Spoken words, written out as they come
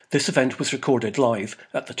This event was recorded live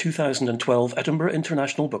at the 2012 Edinburgh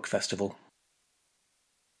International Book Festival.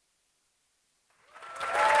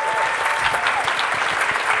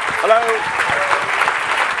 Hello.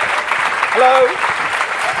 Hello.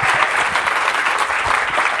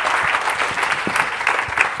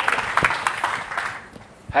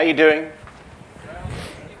 How are you doing?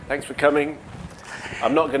 Thanks for coming.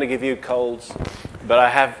 I'm not going to give you colds, but I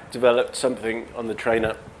have developed something on the train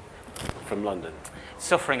up from London.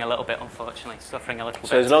 Suffering a little bit, unfortunately. Suffering a little bit.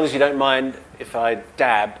 So as long as you don't mind if I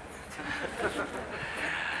dab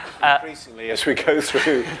increasingly as we go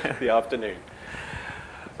through the afternoon.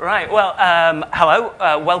 Right, well, hello.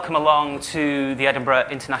 Welcome along to the Edinburgh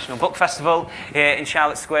International Book Festival here in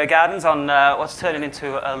Charlotte Square Gardens on what's turning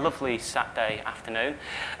into a lovely Saturday afternoon.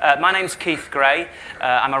 My name's Keith Gray.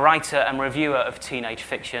 I'm a writer and reviewer of teenage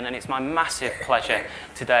fiction, and it's my massive pleasure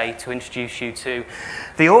today to introduce you to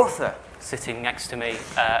the author sitting next to me,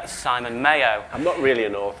 Simon Mayo. I'm not really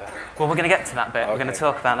an author. Well, we're going to get to that bit. Okay. We're going to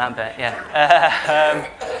talk about that bit, yeah.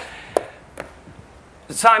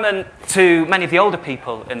 Simon, to many of the older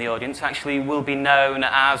people in the audience, actually will be known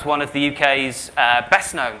as one of the UK's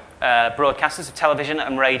best-known broadcasters of television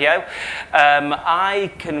and radio.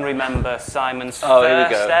 I can remember Simon's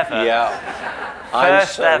first ever. Yeah, I'm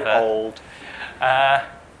so old.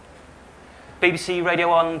 BBC Radio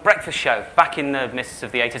 1 breakfast show back in the midst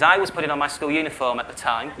of the 80s. I was putting on my school uniform at the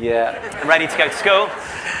time. Yeah. Ready to go to school.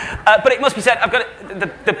 But it must be said, I've got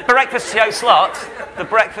the breakfast show slot. The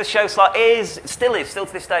breakfast show slot still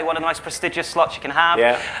to this day, one of the most prestigious slots you can have.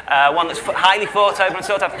 Yeah. One that's highly thought over and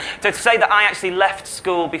sought after. So to say that I actually left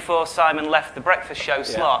school before Simon left the breakfast show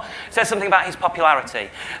slot says something about his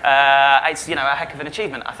popularity. It's a heck of an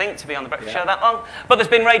achievement, I think, to be on the breakfast show that long. But there's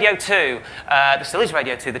been Radio 2. There still is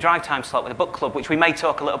Radio 2, the drive time slot with a book club, which we may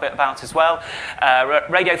talk a little bit about as well.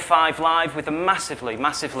 Radio 5 Live with a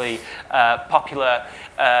massively popular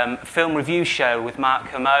film review show with Mark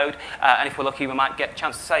Kermode. And if we're lucky, we might get a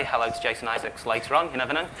chance to say hello to Jason Isaacs later on. You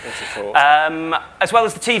never know. As well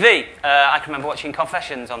as the TV. I can remember watching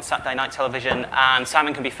Confessions on Saturday night television, and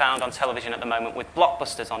Simon can be found on television at the moment with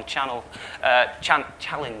Blockbusters on Challenge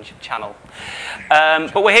Channel.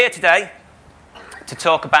 But we're here today to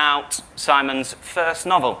talk about Simon's first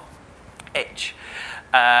novel, Itch,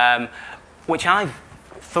 which I've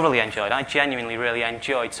thoroughly enjoyed. I genuinely really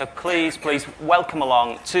enjoyed. So please welcome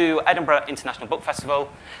along to Edinburgh International Book Festival,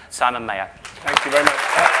 Simon Mayo. Thank you very much.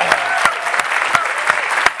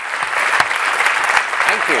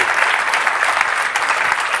 Thank you.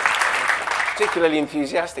 Particularly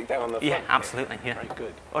enthusiastic down on the front. Yeah, absolutely. Yeah. Very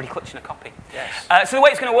good. Already clutching a copy. Yes. So the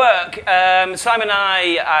way it's going to work, Simon and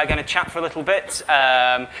I are going to chat for a little bit,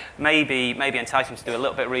 maybe entice him to do a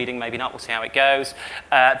little bit of reading, maybe not, we'll see how it goes.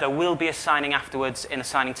 There will be a signing afterwards in a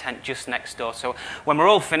signing tent just next door. So when we're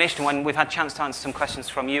all finished and when we've had a chance to answer some questions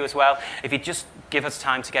from you as well, if you just give us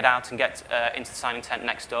time to get out and get into the signing tent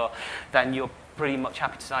next door, then you're pretty much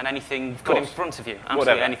happy to sign anything put in front of you. Absolutely.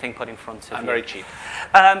 Whatever. Anything put in front of you. I'm very cheap.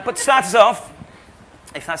 But to start us off,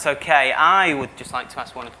 if that's okay, I would just like to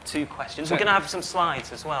ask one or two questions. Certainly. We're going to have some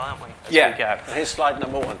slides as well, aren't we? As we Yeah. go. Here's slide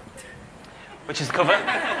number 1. Which is the cover.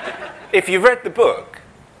 If you've read the book,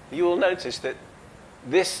 you will notice that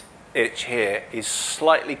this Itch here is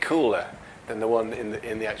slightly cooler than the one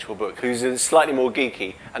in the actual book, who's slightly more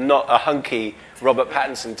geeky and not a hunky Robert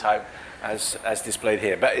Pattinson type as displayed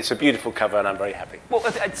here. But it's a beautiful cover, and I'm very happy. Well,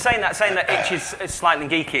 saying that Itch is slightly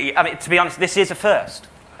geeky, I mean, to be honest, this is a first.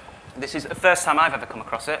 This is the first time I've ever come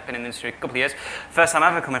across it. Been in the industry a couple of years. First time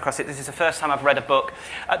I've ever come across it. This is the first time I've read a book.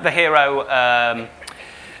 The hero,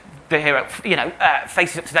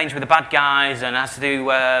 faces up to danger with the bad guys and has to do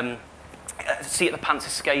see the pants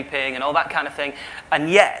escaping and all that kind of thing. And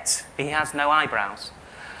yet he has no eyebrows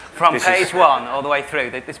from page 1 all the way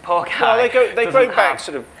through. This poor guy. Well, they grow back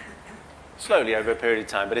sort of slowly over a period of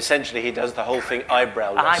time, but essentially he does the whole thing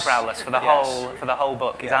eyebrowless. Eyebrowless for the whole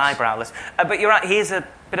book. He's eyebrowless. But you're right. He is a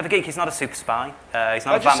bit of a geek. He's not a super spy. He's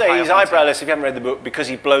not a vampire. I'll just say he's eyebrowless if you haven't read the book because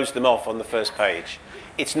he blows them off on the first page.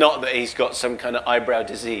 It's not that he's got some kind of eyebrow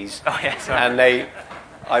disease. Oh yeah, sorry. And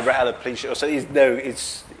eyebrow alopecia or so.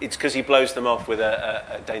 It's because he blows them off with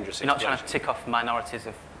a dangerous. You're not trying to tick off minorities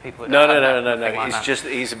of people. No. Like It's just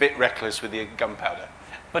that he's a bit reckless with the gunpowder.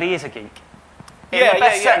 But he is a geek. In the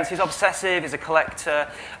best sense, he's obsessive, he's a collector.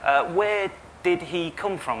 Where did he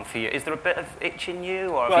come from for you? Is there a bit of Itch in you,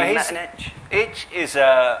 or have you met an Itch? Itch is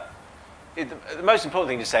the most important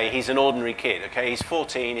thing to say, he's an ordinary kid, okay? He's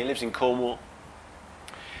 14, he lives in Cornwall.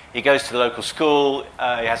 He goes to the local school,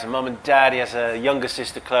 he has a mum and dad, he has a younger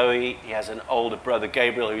sister, Chloe, he has an older brother,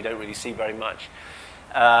 Gabriel, who we don't really see very much.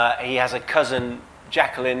 He has a cousin,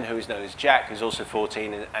 Jacqueline, who is known as Jack, who's also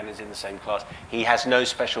 14 and is in the same class. He has no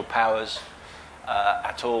special powers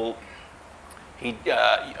at all.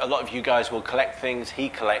 A lot of you guys will collect things. He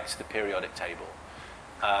collects the periodic table.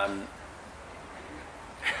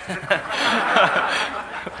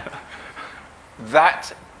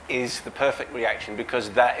 That is the perfect reaction, because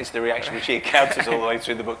that is the reaction which he encounters all the way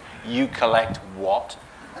through the book. You collect what?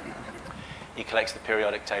 He collects the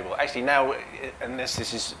periodic table. Actually, now, unless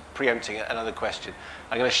this is preempting another question,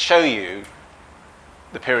 I'm going to show you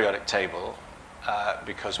the periodic table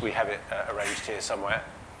because we have it arranged here somewhere.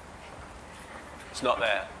 It's not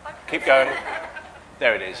there. Keep going.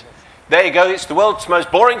 There it is. There you go. It's the world's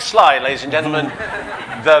most boring slide, ladies and gentlemen.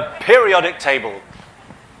 The periodic table,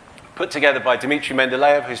 put together by Dmitry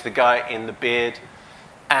Mendeleev, who's the guy in the beard.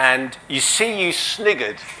 And you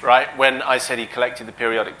sniggered, right, when I said he collected the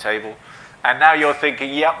periodic table. And now you're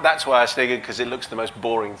thinking, yep, that's why I sniggered, because it looks the most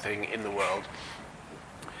boring thing in the world.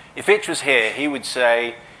 If Itch was here, he would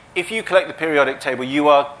say, if you collect the periodic table,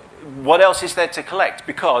 what else is there to collect?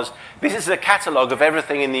 Because this is a catalogue of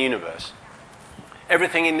everything in the universe.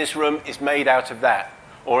 Everything in this room is made out of that,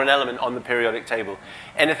 or an element on the periodic table.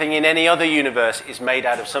 Anything in any other universe is made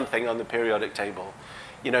out of something on the periodic table.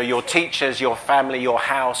 You know, your teachers, your family, your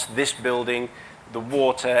house, this building, the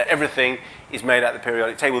water, everything is made out of the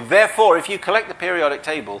periodic table. Therefore, if you collect the periodic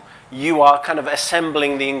table, you are kind of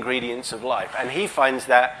assembling the ingredients of life. And he finds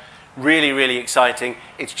that really, really exciting.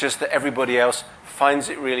 It's just that everybody else finds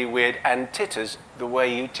it really weird and titters the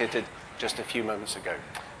way you tittered just a few moments ago.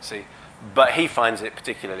 See? But he finds it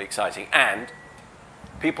particularly exciting. And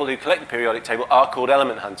people who collect the periodic table are called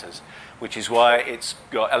element hunters, which is why it's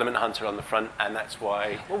got Element Hunter on the front, and that's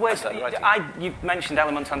why... Well, you mentioned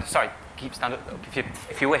Element Hunter. Sorry, keep stand up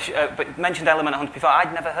if you wish. But mentioned Element Hunter before.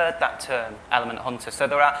 I'd never heard that term, Element Hunter. So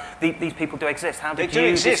these people do exist. How did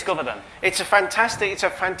you discover them? It's a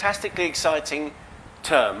fantastically exciting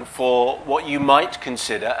term for what you might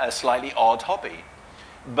consider a slightly odd hobby.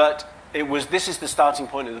 But this is the starting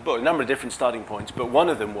point of the book. A number of different starting points, but one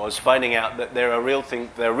of them was finding out that there are real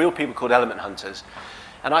people called element hunters.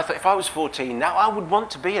 And I thought, if I was 14, now I would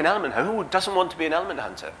want to be an element hunter. Who doesn't want to be an element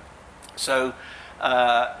hunter? So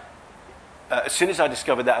as soon as I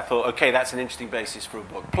discovered that, I thought, okay, that's an interesting basis for a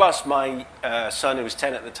book. Plus, my son, who was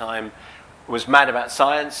 10 at the time, was mad about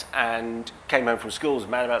science and came home from school, was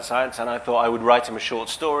mad about science, and I thought I would write him a short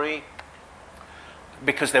story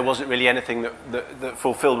because there wasn't really anything that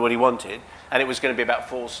fulfilled what he wanted. And it was going to be about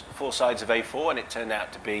four sides of A4, and it turned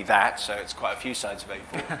out to be that, so it's quite a few sides of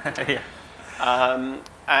A4. Yeah.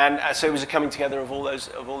 And so it was a coming together of all those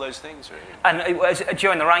things, really. And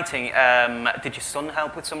during the writing, did your son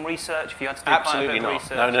help with some research? If you had to do Absolutely quite a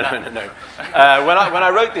bit of not. research? No. When I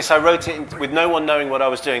wrote this, I wrote it with no one knowing what I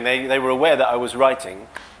was doing. They were aware that I was writing,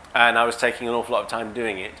 and I was taking an awful lot of time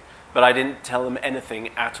doing it. But I didn't tell them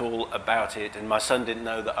anything at all about it, and my son didn't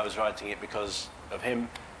know that I was writing it because of him.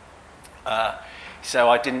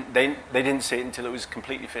 So they didn't see it until it was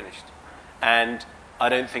completely finished. And I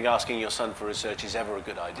don't think asking your son for research is ever a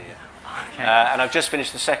good idea. Okay. And I've just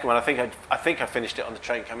finished the second one. I think I finished it on the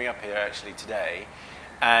train coming up here actually today,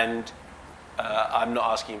 and I'm not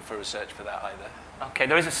asking him for research for that either. Okay,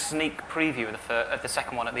 there is a sneak preview of the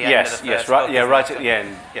second one at the end of the first Yes, book, right at the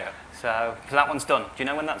end, yeah. So that one's done. Do you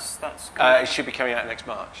know when that's coming? It should be coming out next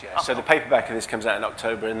March, yeah. Oh. So the paperback of this comes out in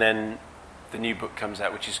October, and then the new book comes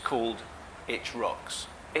out, which is called Itch Rocks.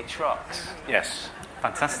 Itch Rocks. Yes.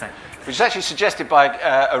 Fantastic. Which is actually suggested by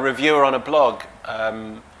a reviewer on a blog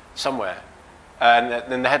somewhere. And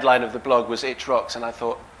then the headline of the blog was Itch Rocks, and I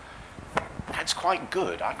thought, that's quite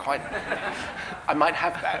good. I might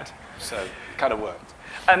have that. So it kind of worked.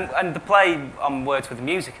 And the play on words with the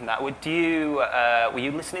music and that, were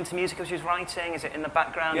you listening to music as you was writing? Is it in the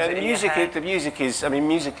background? Yeah, is it in your head? the music is,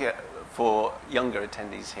 music for younger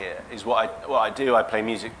attendees here is what I do. I play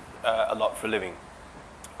music a lot for a living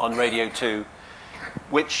on Radio 2,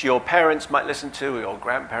 which your parents might listen to, or your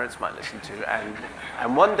grandparents might listen to,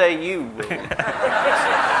 and one day you will.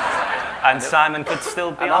 And Simon could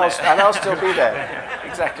still be on it. And I'll still be there.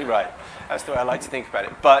 Exactly right. That's the way I like to think about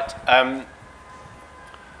it. But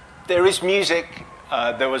there is music.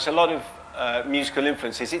 There was a lot of musical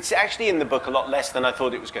influences. It's actually in the book a lot less than I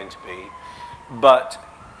thought it was going to be. But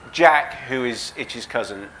Jack, who is Itch's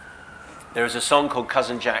cousin, there is a song called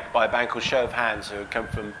Cousin Jack by a band called Show of Hands, who come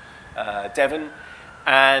from Devon.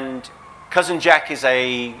 And Cousin Jack is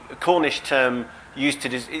a Cornish term used to...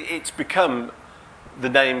 It's become the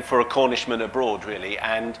name for a Cornishman abroad, really.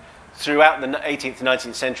 And throughout the 18th and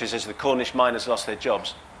 19th centuries, as the Cornish miners lost their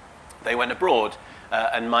jobs, they went abroad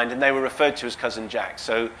and mined, and they were referred to as Cousin Jack.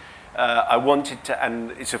 So I wanted to,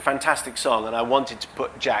 and it's a fantastic song, and I wanted to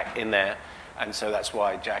put Jack in there, and so that's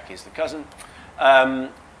why Jack is the cousin.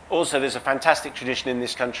 Also, there's a fantastic tradition in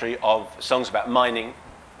this country of songs about mining,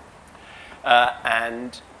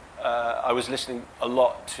 and I was listening a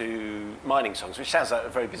lot to mining songs, which sounds like a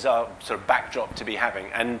very bizarre sort of backdrop to be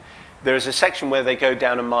having. And there is a section where they go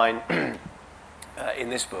down a mine in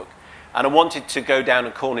this book, and I wanted to go down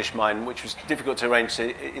a Cornish mine, which was difficult to arrange.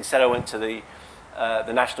 So instead, I went to the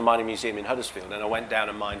National Mining Museum in Huddersfield, and I went down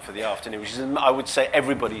a mine for the afternoon, which is, I would say,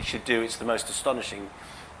 everybody should do. It's the most astonishing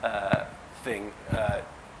thing that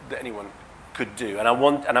anyone could do. And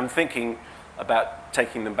I'm thinking about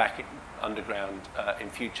taking them back underground in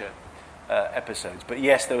future episodes. But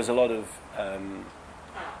yes, there was a lot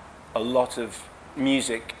of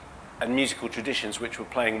music and musical traditions which were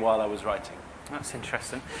playing while I was writing. That's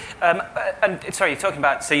interesting. And sorry, you're talking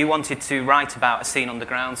about, so you wanted to write about a scene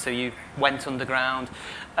underground, so you went underground.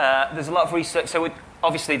 There's a lot of research, so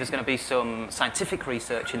obviously there's going to be some scientific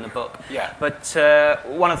research in the book. Yeah. But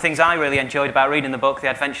one of the things I really enjoyed about reading the book, the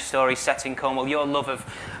adventure story set in Cornwall, your love of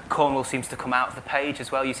Cornwall seems to come out of the page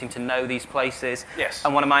as well. You seem to know these places. Yes.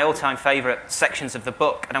 And one of my all-time favourite sections of the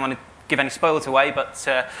book, I don't want to give any spoilers away, but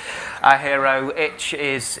our hero Itch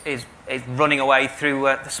is running away through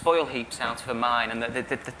the spoil heaps out of a mine, and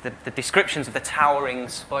the descriptions of the towering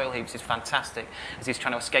spoil heaps is fantastic as he's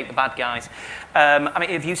trying to escape the bad guys. I mean,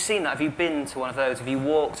 have you seen that? Have you been to one of those? Have you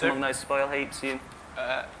walked among those spoil heaps?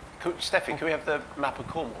 Steffi, can we have the map of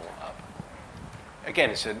Cornwall up? Again,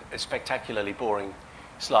 it's a spectacularly boring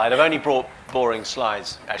slide. I've only brought boring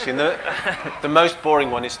slides, actually, and the most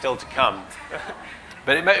boring one is still to come.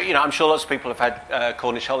 But I'm sure lots of people have had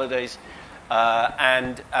Cornish holidays,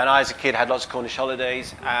 and I, as a kid, had lots of Cornish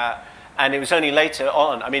holidays. And it was only later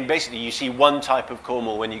on. I mean, basically, you see one type of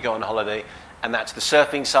Cornwall when you go on holiday, and that's the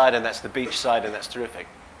surfing side, and that's the beach side, and that's terrific.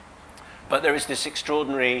 But there is this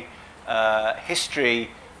extraordinary history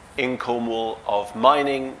in Cornwall of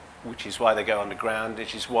mining, which is why they go underground,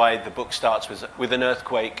 which is why the book starts with an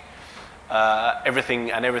earthquake.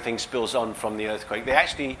 Everything spills on from the earthquake.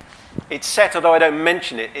 It's set, although I don't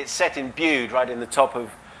mention it, it's set in Bude, right in the top of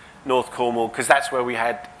North Cornwall, because that's where we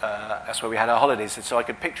had our holidays. And so I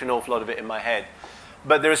could picture an awful lot of it in my head.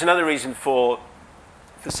 But there is another reason for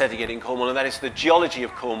setting it in Cornwall, and that is the geology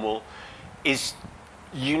of Cornwall is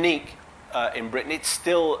unique in Britain. It's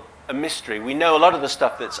still a mystery. We know a lot of the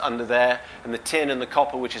stuff that's under there, and the tin and the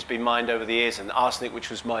copper which has been mined over the years, and arsenic which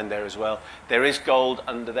was mined there as well. There is gold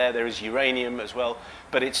under there. There is uranium as well.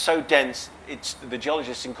 But it's so dense, the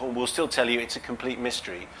geologists in Cornwall will still tell you it's a complete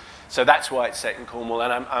mystery. So that's why it's set in Cornwall,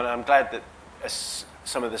 and I'm glad that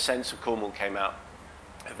some of the sense of Cornwall came out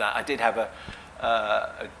of that. I did have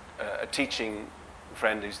a teaching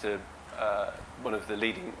friend who's one of the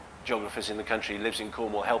leading geographers in the country, lives in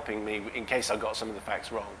Cornwall, helping me in case I got some of the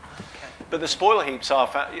facts wrong. Okay. But the spoil heaps are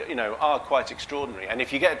quite extraordinary, and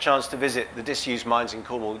if you get a chance to visit the disused mines in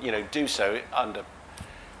Cornwall, do so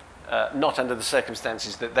not under the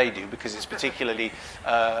circumstances that they do, because it's particularly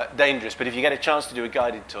dangerous. But if you get a chance to do a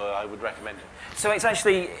guided tour, I would recommend it. So it's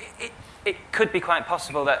actually, it could be quite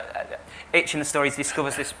possible that Itch in the stories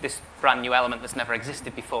discovers this brand new element that's never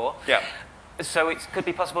existed before. Yeah. So it could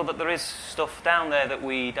be possible that there is stuff down there that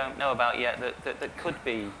we don't know about yet that could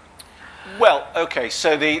be. Well, okay.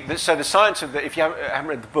 So the science of if you haven't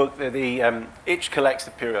read the book, the Itch collects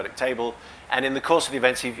the periodic table, and in the course of the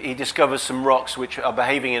events, he discovers some rocks which are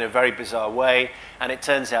behaving in a very bizarre way, and it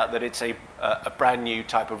turns out that it's a brand new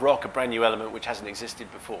type of rock, a brand new element which hasn't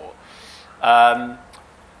existed before. I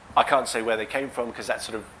can't say where they came from because that's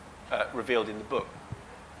sort of revealed in the book.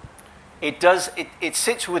 It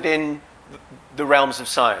sits within the realms of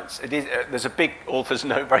science. There's a big author's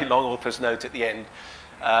note, very long author's note at the end,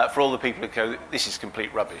 for all the people who go, this is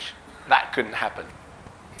complete rubbish. That couldn't happen.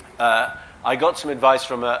 I got some advice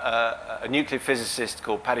from a nuclear physicist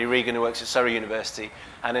called Paddy Regan, who works at Surrey University,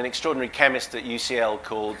 and an extraordinary chemist at UCL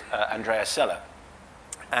called Andreas Seller.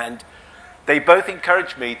 And they both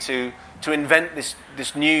encouraged me to invent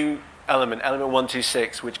this new element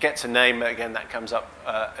 126, which gets a name, again, that comes up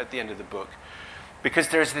at the end of the book. Because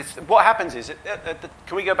there's this, what happens is,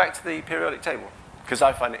 can we go back to the periodic table? Because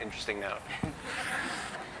I find it interesting now.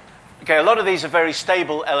 Okay, a lot of these are very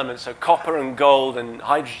stable elements, so copper and gold and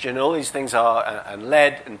hydrogen, all these things are, and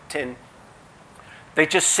lead and tin. They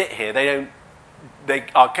just sit here. They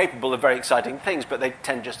are capable of very exciting things, but they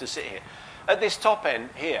tend just to sit here. At this top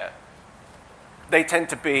end here, they tend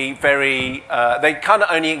to be they kind of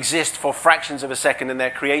only exist for fractions of a second, and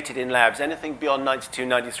they're created in labs. Anything beyond 92,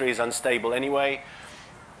 93 is unstable anyway.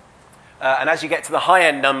 And as you get to the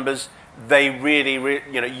high-end numbers, they really,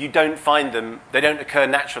 you don't find them, they don't occur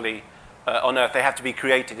naturally on Earth. They have to be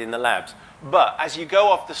created in the labs. But as you go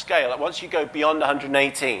off the scale, once you go beyond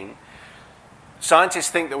 118, scientists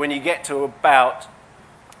think that when you get to about,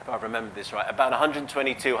 if I remember this right, about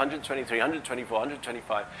 122, 123, 124,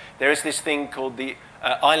 125, there is this thing called the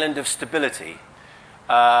island of stability.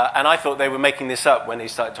 And I thought they were making this up when they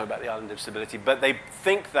started talking about the island of stability. But they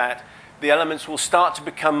think that the elements will start to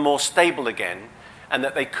become more stable again and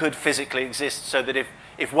that they could physically exist, so that if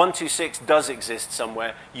 126 does exist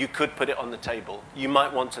somewhere, you could put it on the table. You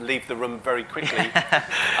might want to leave the room very quickly,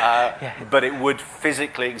 but it would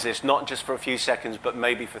physically exist, not just for a few seconds, but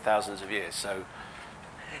maybe for thousands of years. So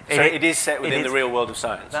it is set within the real world of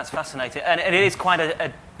science. That's fascinating. And it is quite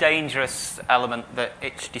a dangerous element that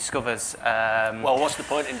Itch discovers. Well, what's the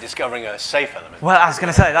point in discovering a safe element? Well, I was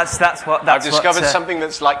going to say, that's what... I've discovered something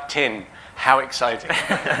that's like tin. How exciting.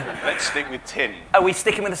 Let's stick with tin. Are we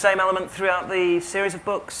sticking with the same element throughout the series of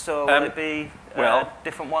books, or will it be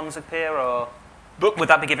different ones appear, or would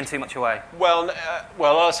that be giving too much away? Well,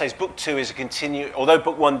 all I'll say is Book 2 is although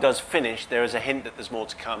Book 1 does finish, there is a hint that there's more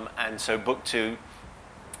to come, and so Book 2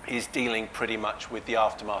 is dealing pretty much with the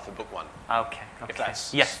aftermath of Book 1. Okay. If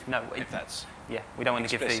that's... Yes, no. Yeah, we don't want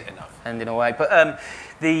to give the ending away. But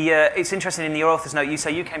it's interesting, in your author's note, you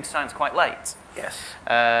say you came to science quite late. Yes.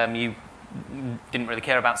 You didn't really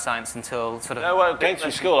care about science until sort of... No, well, going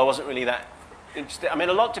through school, I wasn't really that interested. I mean,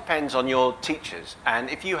 a lot depends on your teachers. And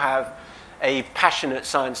if you have a passionate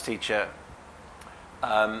science teacher,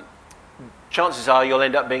 chances are you'll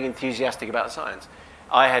end up being enthusiastic about science.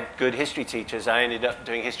 I had good history teachers. I ended up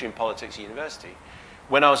doing history and politics at university.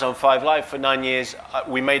 When I was on 5 Live for 9 years,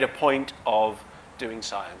 we made a point of doing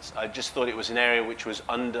science. I just thought it was an area which was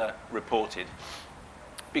underreported.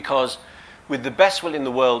 Because with the best will in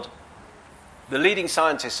the world, the leading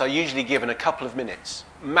scientists are usually given a couple of minutes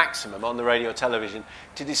maximum on the radio or television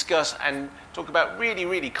to discuss and talk about really,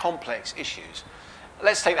 really complex issues.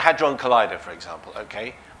 Let's take the Hadron Collider, for example,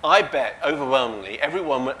 okay? I bet overwhelmingly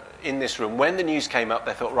everyone in this room, when the news came up,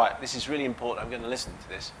 they thought, right, this is really important, I'm going to listen to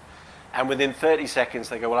this. And within 30 seconds,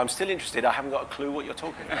 they go, well, I'm still interested, I haven't got a clue what you're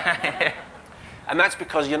talking about. And that's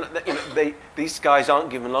because these guys aren't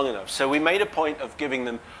given long enough. So we made a point of giving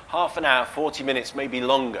them half an hour, 40 minutes, maybe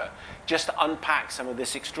longer, just to unpack some of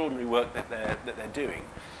this extraordinary work that they're doing.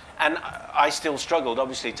 And I still struggled,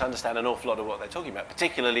 obviously, to understand an awful lot of what they're talking about,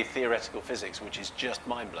 particularly theoretical physics, which is just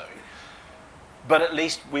mind-blowing. But at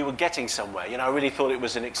least we were getting somewhere. I really thought it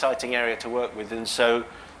was an exciting area to work with. And so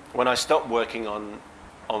when I stopped working on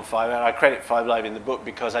 5 Live, I credit 5 Live in the book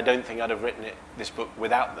because I don't think I'd have written this book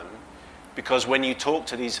without them. Because when you talk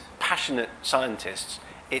to these passionate scientists,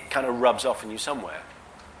 it kind of rubs off on you somewhere.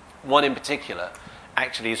 One in particular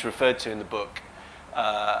actually is referred to in the book,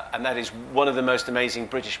 and that is one of the most amazing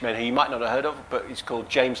British men who you might not have heard of, but he's called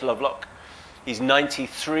James Lovelock. He's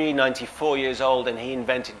 93, 94 years old, and he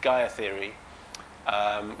invented Gaia theory,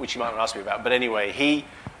 which you might want to ask me about. But anyway, he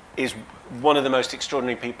is one of the most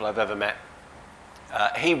extraordinary people I've ever met.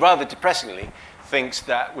 He rather depressingly thinks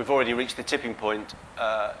that we've already reached the tipping point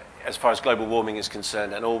as far as global warming is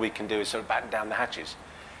concerned, and all we can do is sort of batten down the hatches.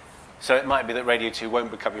 So it might be that Radio 2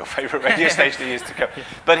 won't become your favourite radio station in years to come.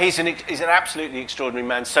 But he's an absolutely extraordinary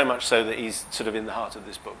man, so much so that he's sort of in the heart of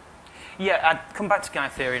this book. Yeah, I'd come back to Gaia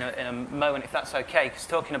theory in a moment, if that's okay, because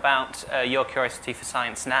talking about your curiosity for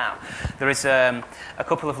science now, there is a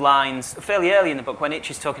couple of lines fairly early in the book when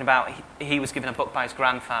Itch is talking about he was given a book by his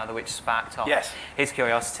grandfather which sparked off his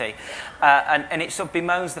curiosity. And it sort of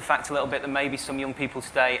bemoans the fact a little bit that maybe some young people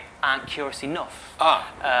today aren't curious enough.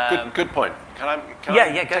 Good point. Can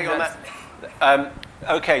I take on that?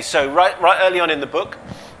 Okay, so right early on in the book,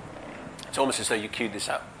 it's almost as though you queued this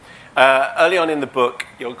up. Early on in the book,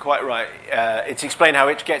 you're quite right, it's explained how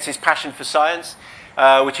Itch gets his passion for science,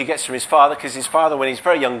 which he gets from his father, because his father, when he's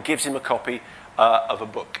very young, gives him a copy of a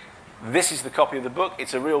book. This is the copy of the book.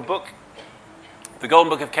 It's a real book. The Golden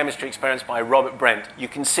Book of Chemistry Experiments by Robert Brent. You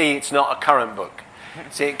can see it's not a current book.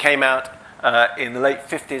 See, it came out in the late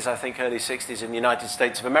 50s, I think, early 60s in the United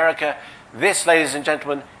States of America. This, ladies and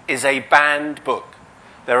gentlemen, is a banned book.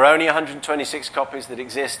 There are only 126 copies that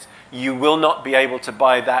exist. You will not be able to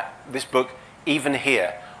buy this book even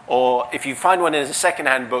here. Or if you find one as a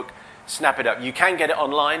second-hand book, snap it up. You can get it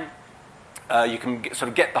online. You can sort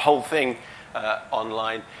of get the whole thing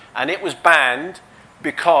online. And it was banned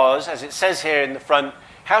because, as it says here in the front,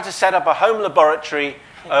 how to set up a home laboratory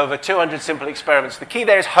over 200 simple experiments. The key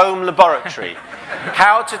there is home laboratory.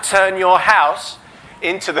 How to turn your house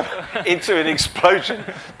into an explosion,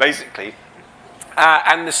 basically.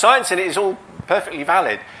 And the science in it is all perfectly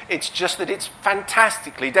valid. It's just that it's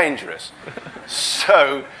fantastically dangerous.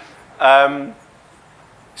 So There's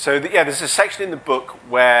a section in the book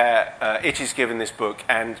where Itch is given this book,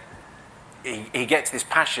 and he gets this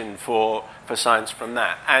passion for science from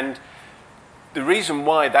that. And the reason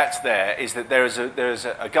why that's there is that there is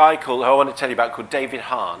a guy who I want to tell you about called David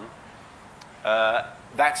Hahn.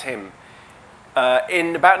 That's him.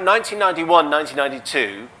 In about 1991,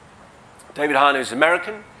 1992, David Hahn, who's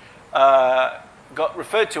American, got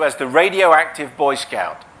referred to as the radioactive Boy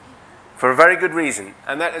Scout for a very good reason.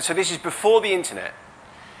 So this is before the internet.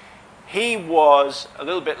 He was a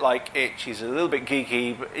little bit like Itch. He's a little bit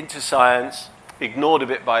geeky, into science, ignored a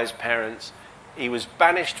bit by his parents. He was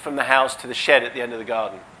banished from the house to the shed at the end of the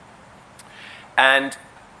garden. And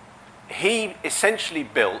he essentially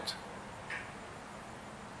built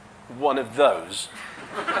one of those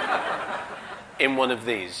in one of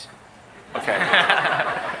these. Okay.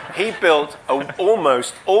 He built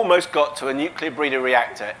almost got to a nuclear breeder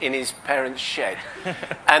reactor in his parents' shed.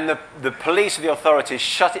 And the police or the authorities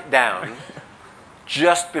shut it down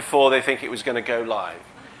just before they think it was going to go live.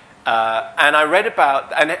 And I read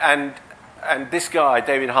about, and this guy,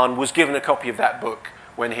 David Hahn, was given a copy of that book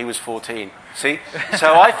when he was 14. See?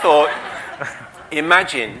 So I thought,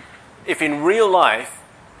 imagine if in real life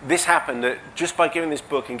this happened, that just by giving this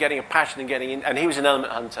book and getting a passion and getting in, and he was an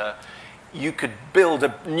element hunter, you could build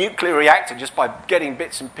a nuclear reactor just by getting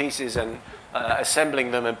bits and pieces and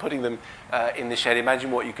assembling them and putting them in the shed.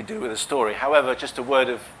 Imagine what you could do with a story. However, just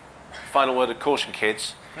final word of caution,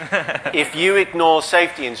 kids. If you ignore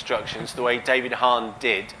safety instructions the way David Hahn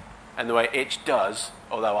did and the way Itch does,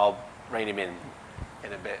 although I'll rein him in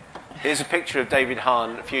a bit. Here's a picture of David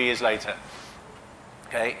Hahn a few years later.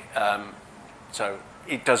 Okay, so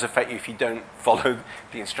it does affect you if you don't follow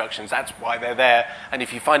the instructions. That's why they're there. And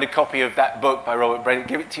if you find a copy of that book by Robert Brennan,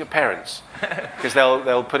 give it to your parents, because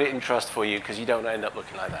they'll put it in trust for you, because you don't end up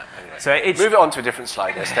looking like that. Anyway, so move it on to a different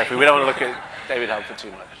slide there, Steffi. We don't want to look at David Hahn for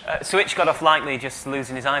too much. So Itch got off lightly just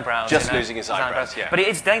losing his eyebrows. Just losing his eyebrows, yeah. But it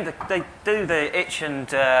is dangerous. They do, the Itch and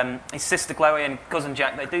his sister Chloe and cousin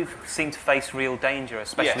Jack, they do seem to face real danger,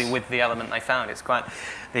 especially with the element they found. It's quite...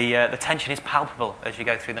 The tension is palpable as you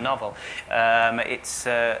go through the novel. I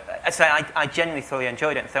genuinely thoroughly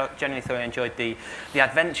enjoyed it. Genuinely thoroughly enjoyed the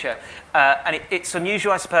adventure. And it's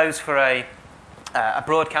unusual, I suppose, for a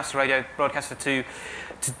radio broadcaster to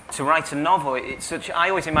write a novel. It's such. I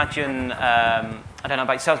always imagine. I don't know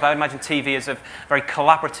about yourselves, but I would imagine TV as a very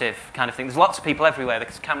collaborative kind of thing. There's lots of people everywhere.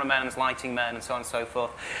 There's cameramen, there's lighting men, and so on and so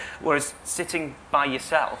forth. Whereas sitting by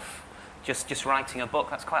yourself, just writing a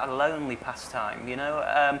book, that's quite a lonely pastime, you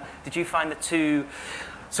know. Did you find the two,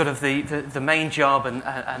 sort of the main job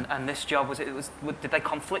and this job, did they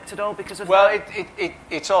conflict at all because of that? Well,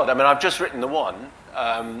 it's odd. I mean, I've just written the one,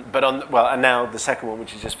 and now the second one,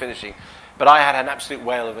 which is just finishing. But I had an absolute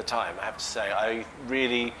whale of a time, I have to say. I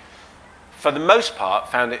really, for the most part,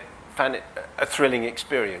 found it a thrilling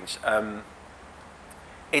experience.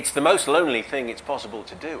 It's the most lonely thing it's possible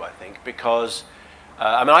to do, I think, because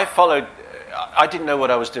I didn't know what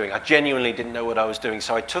I was doing. I genuinely didn't know what I was doing,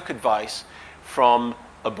 so I took advice from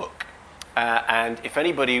a book. And if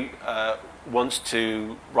anybody wants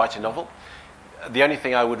to write a novel, the only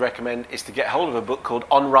thing I would recommend is to get hold of a book called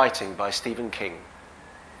On Writing by Stephen King,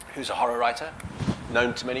 who's a horror writer,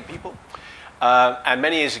 known to many people. And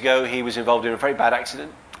many years ago, he was involved in a very bad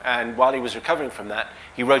accident. And while he was recovering from that,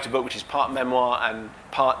 he wrote a book which is part memoir and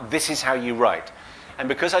part This Is How You Write. And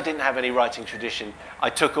because I didn't have any writing tradition, I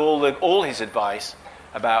took all his advice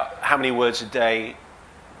about how many words a day,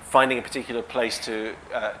 finding a particular place to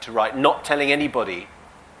write, not telling anybody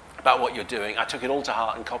about what you're doing. I took it all to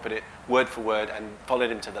heart and copied it word for word and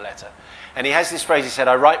followed him to the letter. And he has this phrase, he said,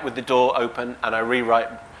 I write with the door open and I rewrite.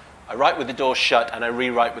 I write with the door shut and I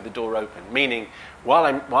rewrite with the door open. Meaning, while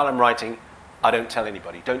I'm writing, I don't tell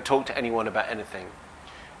anybody. Don't talk to anyone about anything.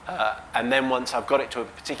 And then once I've got it to a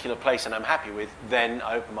particular place and I'm happy with, then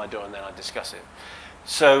I open my door and then I discuss it.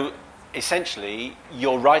 So essentially,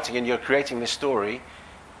 you're writing and you're creating this story,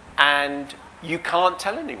 and you can't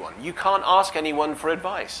tell anyone. You can't ask anyone for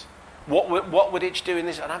advice. What would Itch do in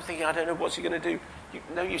this? And I'm thinking, I don't know, what's he going to do?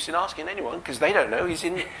 No use in asking anyone, because they don't know. He's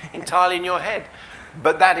entirely in your head.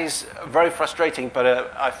 But that is very frustrating, but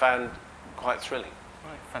I found quite thrilling.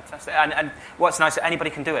 Right, fantastic. And what's nice, anybody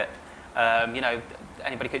can do it.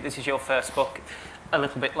 Anybody could. This is your first book, a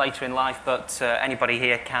little bit later in life, but anybody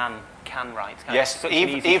here can write. Yes,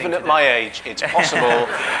 even at my age, it's possible.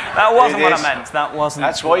 That wasn't what I meant.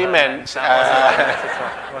 That's what you meant.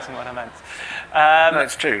 That wasn't what I meant. No,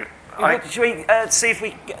 it's true. Should we see if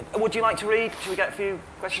we... Would you like to read? Should we get a few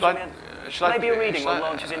questions on the end? Maybe a reading will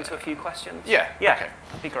launch us into a few questions. Yeah. Okay.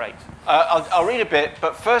 That'd be great. I'll read a bit,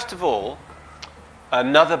 but first of all,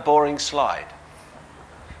 Another boring slide.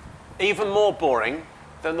 Even more boring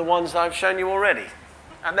than the ones that I've shown you already.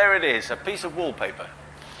 And there it is, a piece of wallpaper.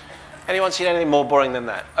 Anyone seen anything more boring than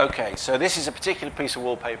that? Okay, so this is a particular piece of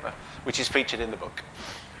wallpaper which is featured in the book.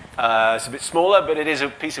 It's a bit smaller, but it is a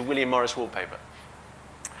piece of William Morris wallpaper.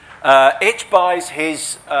 Itch buys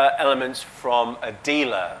his elements from a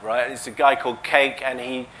dealer, right? It's a guy called Cake, and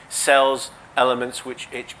he sells elements which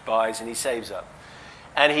Itch buys and he saves up.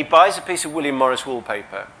 And he buys a piece of William Morris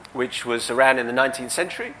wallpaper, which was around in the 19th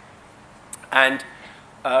century. And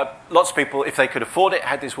lots of people, if they could afford it,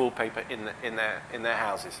 had this wallpaper in their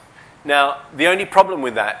houses. Now, the only problem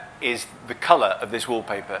with that is the colour of this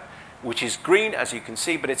wallpaper, which is green, as you can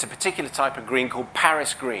see, but it's a particular type of green called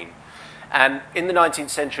Paris green. And in the 19th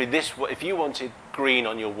century, if you wanted green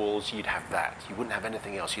on your walls, you'd have that. You wouldn't have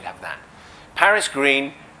anything else, you'd have that. Paris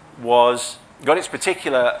green got its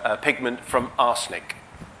particular pigment from arsenic.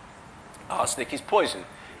 Arsenic is poison.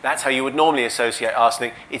 That's how you would normally associate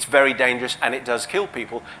arsenic. It's very dangerous and it does kill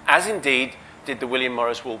people, as indeed did the William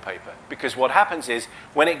Morris wallpaper. Because what happens is,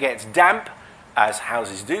 when it gets damp, as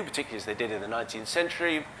houses do, particularly as they did in the 19th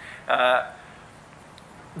century,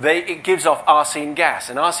 it gives off arsine gas.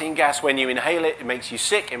 And arsine gas, when you inhale it, it makes you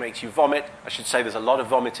sick, it makes you vomit. I should say there's a lot of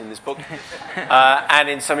vomit in this book. And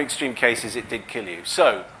in some extreme cases, it did kill you.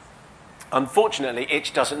 So, unfortunately,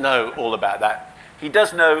 Itch doesn't know all about that. He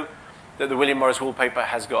does know that the William Morris wallpaper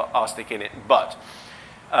has got arsenic in it, but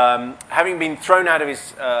having been thrown out of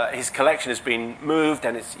his collection, has been moved,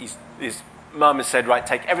 and his mum has said, right,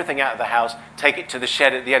 take everything out of the house, take it to the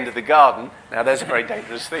shed at the end of the garden. Now, there's a very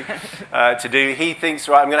dangerous thing to do. He thinks,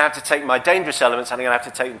 right, I'm going to have to take my dangerous elements and I'm going to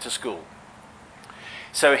have to take them to school.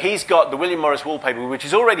 So he's got the William Morris wallpaper, which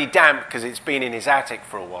is already damp because it's been in his attic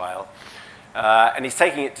for a while, and he's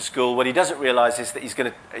taking it to school. What he doesn't realise is that he's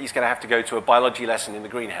going to have to go to a biology lesson in the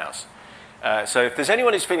greenhouse. So if there's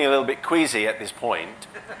anyone who's feeling a little bit queasy at this point,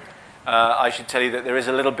 I should tell you that there is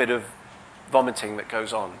a little bit of vomiting that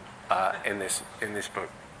goes on in this book.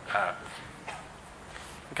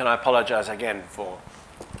 Can I apologise again for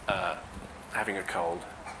having a cold?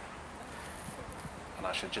 And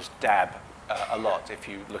I should just dab a lot if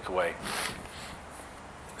you look away.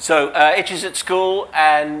 So Itch is at school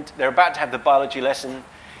and they're about to have the biology lesson.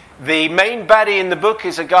 The main baddie in the book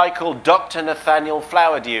is a guy called Dr. Nathaniel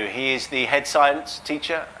Flowerdew. He is the head science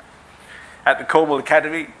teacher at the Cornwall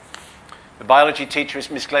Academy. The biology teacher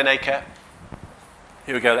is Miss Glenacre.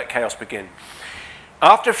 Here we go, let chaos begin.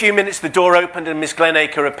 After a few minutes, the door opened and Miss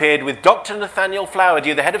Glenacre appeared with Dr. Nathaniel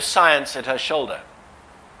Flowerdew, the head of science, at her shoulder.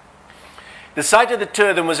 The sight of the two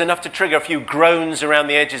of them was enough to trigger a few groans around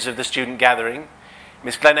the edges of the student gathering.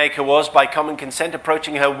 Miss Glenacre was, by common consent,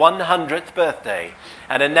 approaching her 100th birthday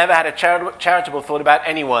and had never had a charitable thought about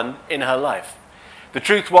anyone in her life. The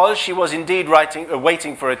truth was, she was indeed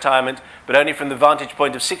waiting for retirement, but only from the vantage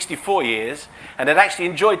point of 64 years, and had actually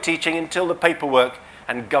enjoyed teaching until the paperwork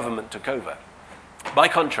and government took over. By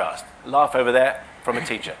contrast, laugh over there from a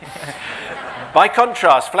teacher. By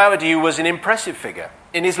contrast, Flowerdew was an impressive figure.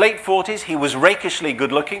 In his late 40s, he was rakishly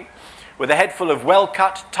good-looking, with a head full of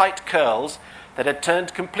well-cut, tight curls that had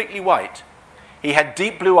turned completely white. He had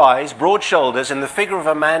deep blue eyes, broad shoulders, and the figure of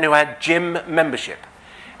a man who had gym membership.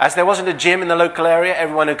 As there wasn't a gym in the local area,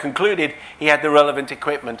 everyone had concluded he had the relevant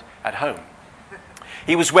equipment at home.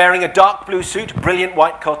 He was wearing a dark blue suit, brilliant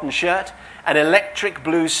white cotton shirt, an electric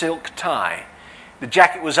blue silk tie. The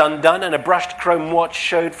jacket was undone and a brushed chrome watch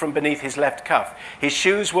showed from beneath his left cuff. His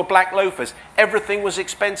shoes were black loafers. Everything was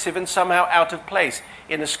expensive and somehow out of place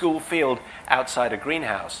in a school field outside a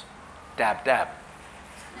greenhouse. Dab, dab.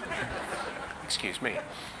 Excuse me.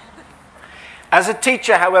 As a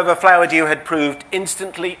teacher, however, Flowerdew had proved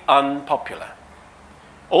instantly unpopular.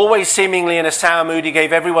 Always seemingly in a sour mood, he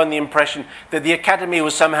gave everyone the impression that the academy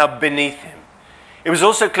was somehow beneath him. It was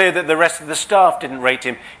also clear that the rest of the staff didn't rate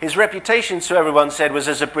him. His reputation, so everyone said, was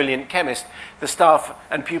as a brilliant chemist. The staff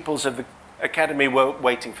and pupils of the academy were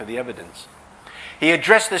waiting for the evidence. He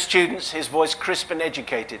addressed the students, his voice crisp and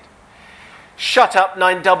educated. Shut up,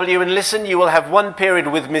 9W, and listen. You will have one period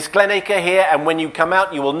with Miss Glenacre here, and when you come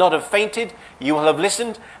out, you will not have fainted, you will have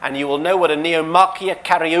listened, and you will know what a Neomachia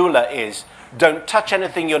cariula is. Don't touch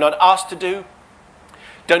anything you're not asked to do.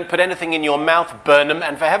 Don't put anything in your mouth, Burnham,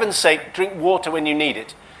 and for heaven's sake, drink water when you need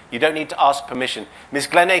it. You don't need to ask permission. Miss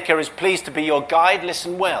Glenacre is pleased to be your guide.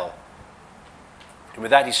 Listen well. And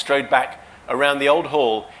with that, he strode back around the old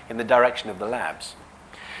hall in the direction of the labs.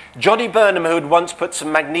 Johnny Burnham, who had once put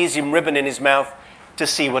some magnesium ribbon in his mouth to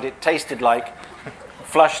see what it tasted like,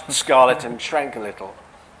 flushed scarlet and shrank a little.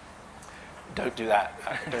 Don't do that.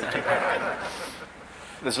 Don't do that.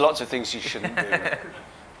 There's lots of things you shouldn't do.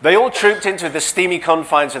 They all trooped into the steamy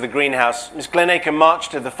confines of the greenhouse. Miss Glenacre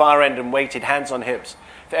marched to the far end and waited, hands on hips,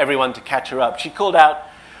 for everyone to catch her up. She called out,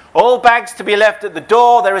 "All bags to be left at the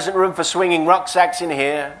door. There isn't room for swinging rucksacks in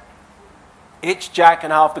here." Itch, Jack,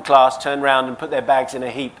 and half the class turned round and put their bags in a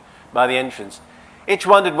heap by the entrance. Itch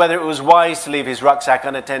wondered whether it was wise to leave his rucksack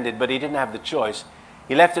unattended, but he didn't have the choice.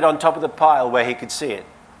 He left it on top of the pile where he could see it.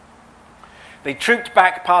 They trooped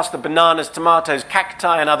back past the bananas, tomatoes,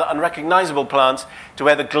 cacti, and other unrecognizable plants to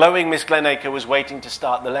where the glowing Miss Glenacre was waiting to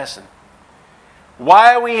start the lesson.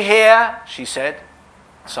 "Why are we here?" she said.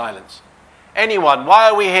 Silence. "Anyone, why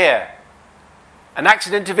are we here?" "An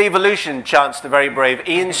accident of evolution," chanced the very brave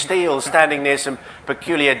Ian Steele, standing near some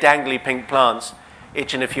peculiar dangly pink plants.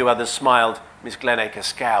 Itch and a few others smiled. Miss Glenacre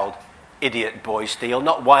scowled. "Idiot boy, Steele.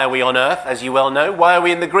 Not why are we on Earth, as you well know. Why are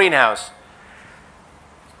we in the greenhouse?"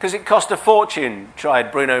 "Because it cost a fortune,"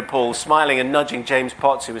 tried Bruno Paul, smiling and nudging James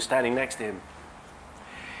Potts, who was standing next to him.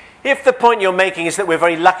 "If the point you're making is that we're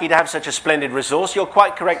very lucky to have such a splendid resource, you're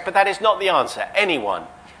quite correct, but that is not the answer. Anyone."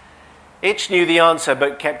 Itch knew the answer,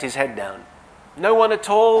 but kept his head down. "No one at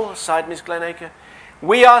all," sighed Miss Glenacre.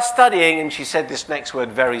 "We are studying," and she said this next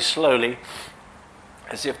word very slowly,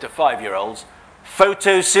 as if to 5-year-olds,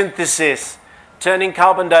 "photosynthesis, turning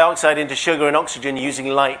carbon dioxide into sugar and oxygen using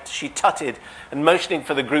light." She tutted and, motioning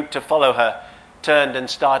for the group to follow her, turned and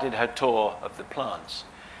started her tour of the plants.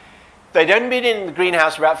 They'd only been in the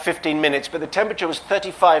greenhouse about 15 minutes, but the temperature was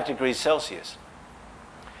 35 degrees Celsius.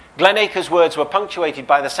 Glenacre's words were punctuated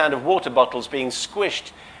by the sound of water bottles being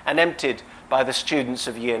squished and emptied by the students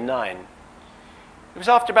of Year 9. It was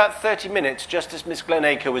after about 30 minutes, just as Miss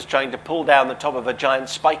Glenacre was trying to pull down the top of a giant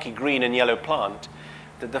spiky green and yellow plant,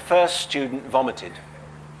 that the first student vomited.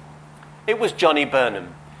 It was Johnny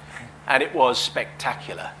Burnham, and it was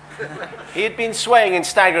spectacular. He had been swaying and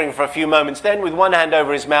staggering for a few moments. Then, with one hand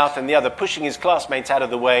over his mouth and the other pushing his classmates out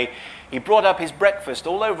of the way, he brought up his breakfast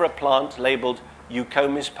all over a plant labelled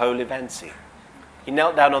Eucomis polivansi. He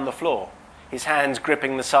knelt down on the floor, his hands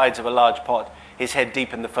gripping the sides of a large pot, his head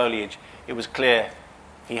deep in the foliage. It was clear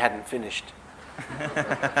he hadn't finished.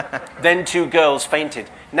 Then 2 girls fainted.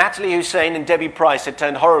 Natalie Hussein and Debbie Price had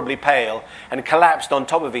turned horribly pale and collapsed on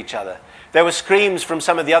top of each other. There were screams from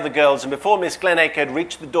some of the other girls, and before Miss Glenacre had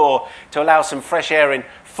reached the door to allow some fresh air in,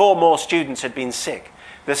 4 more students had been sick.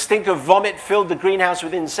 The stink of vomit filled the greenhouse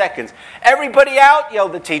within seconds. "Everybody out!"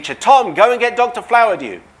 yelled the teacher. "Tom, go and get Dr.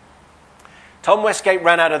 Flowerdew." Tom Westgate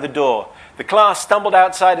ran out of the door. The class stumbled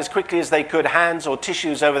outside as quickly as they could, hands or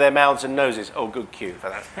tissues over their mouths and noses. Oh, good cue for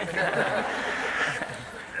that.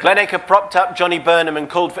 Glenacre propped up Johnny Burnham and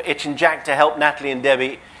called for Itch and Jack to help Natalie and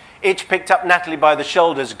Debbie. Itch picked up Natalie by the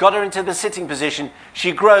shoulders, got her into the sitting position.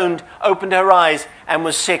 She groaned, opened her eyes, and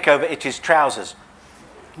was sick over Itch's trousers.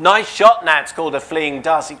 "Nice shot, Nats," called a fleeing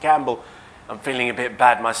Darcy Campbell. "I'm feeling a bit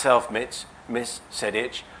bad myself, miss," said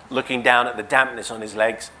Itch, looking down at the dampness on his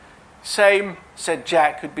legs. "Same," said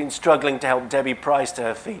Jack, who'd been struggling to help Debbie Price to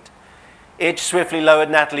her feet. Itch swiftly lowered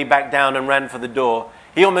Natalie back down and ran for the door.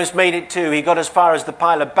 He almost made it too. He got as far as the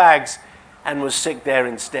pile of bags and was sick there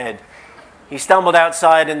instead. He stumbled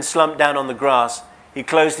outside and slumped down on the grass. He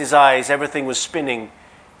closed his eyes. Everything was spinning.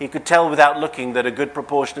 He could tell without looking that a good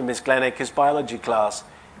proportion of Miss Glenacre's biology class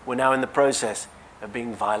were now in the process of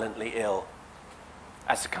being violently ill.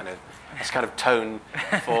 That's the kind of tone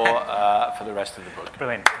for the rest of the book.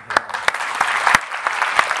 Brilliant.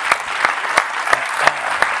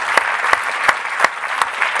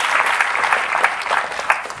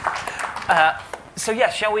 So,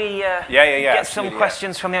 yes, shall we get some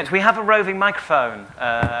questions from the audience? We have a roving microphone.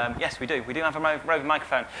 Yes, we do. We do have a roving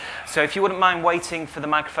microphone. So if you wouldn't mind waiting for the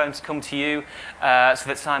microphone to come to you so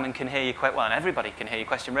that Simon can hear you quite well, and everybody can hear your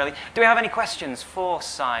question, really. Do we have any questions for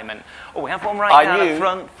Simon? Oh, we have one right down at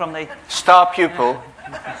front from the... Star pupil,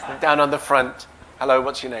 down on the front. Hello,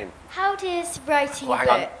 what's your name? How does writing a book... Hang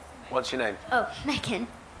on. What's your name? Oh, Megan.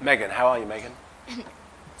 Megan, how are you, Megan?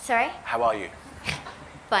 Sorry? How are you?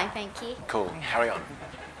 Fine, thank you. Cool, carry on.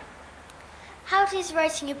 How does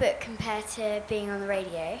writing a book compare to being on the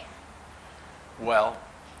radio? Well,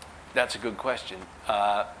 that's a good question.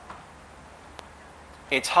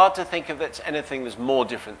 It's hard to think of anything that's more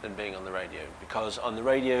different than being on the radio, because on the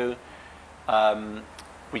radio,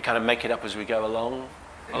 we kind of make it up as we go along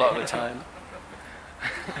a lot of the time.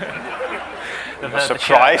 I'm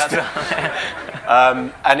surprised.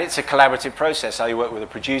 And it's a collaborative process. So you work with a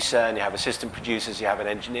producer, and you have assistant producers, you have an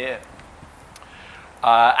engineer.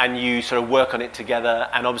 And you sort of work on it together,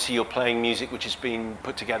 and obviously you're playing music which has been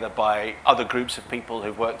put together by other groups of people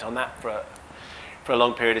who've worked on that for a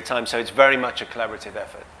long period of time. So it's very much a collaborative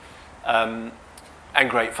effort, and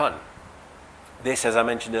great fun. This, as I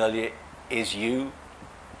mentioned earlier, is you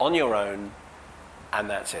on your own, and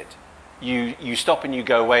that's it. You stop and you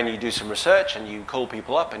go away and you do some research and you call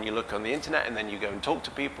people up and you look on the internet and then you go and talk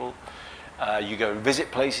to people. You go and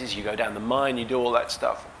visit places, you go down the mine, you do all that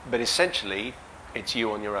stuff. But essentially, it's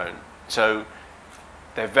you on your own. So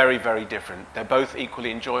they're very, very different. They're both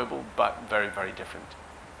equally enjoyable, but very, very different.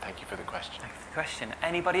 Thank you for the question. Thanks for the question.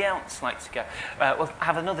 Anybody else like to go? We'll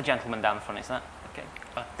have another gentleman down the front, is that okay?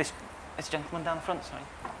 This gentleman down the front, sorry.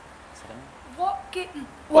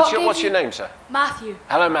 What's your name, sir? Matthew.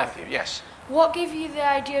 Hello, Matthew. Yes. What gave you the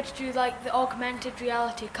idea to do like the augmented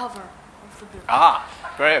reality cover of the book? Ah,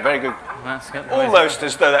 very, very good. That's good. Almost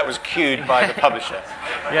as though that was cued by the publisher.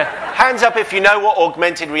 Yeah. Hands up if you know what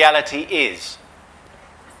augmented reality is.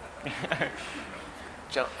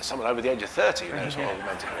 Someone over the age of 30 who knows what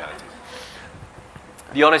augmented reality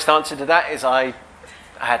is. The honest answer to that is I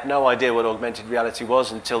had no idea what augmented reality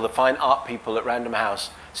was until the fine art people at Random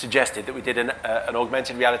House suggested that we did an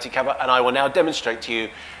augmented reality cover, and I will now demonstrate to you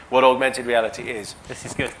what augmented reality is. This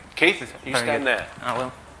is good. Keith, you stand there. I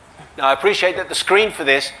will. Now, I appreciate that the screen for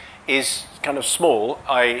this is kind of small.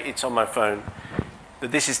 It's on my phone.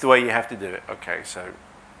 But this is the way you have to do it. Okay, so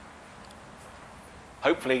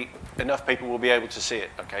hopefully enough people will be able to see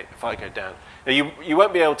it. Okay, if I go down. Now, you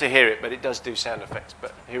won't be able to hear it, but it does do sound effects.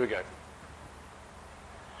 But here we go.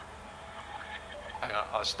 Hang on,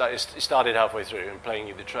 it started halfway through. I'm playing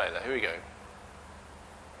you the trailer. Here we go.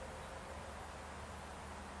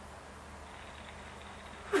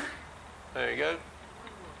 There you go.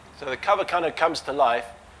 So the cover kind of comes to life,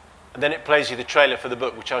 and then it plays you the trailer for the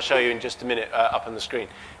book, which I'll show you in just a minute up on the screen.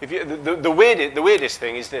 The weirdest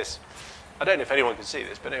thing is this. I don't know if anyone can see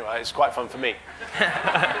this, but anyway, it's quite fun for me.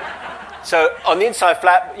 So on the inside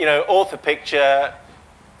flap, author picture,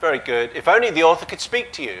 very good. If only the author could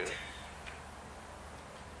speak to you.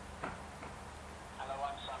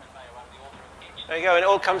 There you go, and it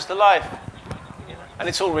all comes to life. And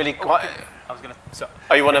it's all really quite... I was going to...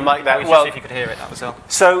 Oh, you want to mic that? Well, if you could hear it, that was all.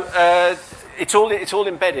 So it's all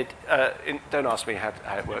embedded. Don't ask me how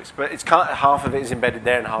it works, but half of it is embedded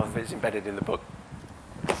there and half of it is embedded in the book.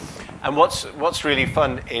 And what's really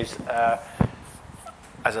fun is,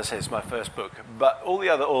 as I said, it's my first book, but all the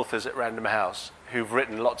other authors at Random House who've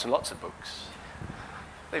written lots and lots of books,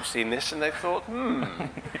 they've seen this and they've thought,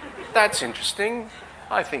 that's interesting.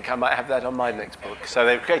 I think I might have that on my next book. So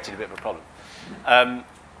they've created a bit of a problem.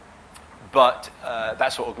 But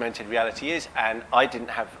that's what augmented reality is, and I didn't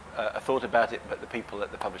have a thought about it, but the people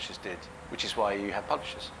at the publishers did, which is why you have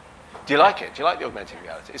publishers. Do you like it? Do you like the augmented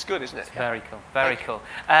reality? It's good, isn't it? It's very cool. Very cool.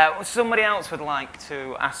 Somebody else would like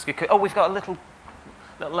to ask you... Oh, we've got a little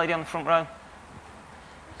lady on the front row.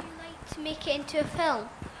 Would you like to make it into a film?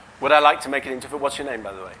 Would I like to make it into a film? What's your name,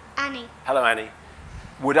 by the way? Annie. Hello, Annie.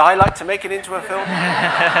 Would I like to make it into a film?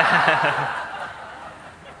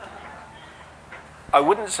 I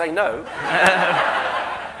wouldn't say no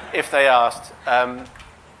if they asked.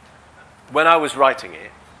 When I was writing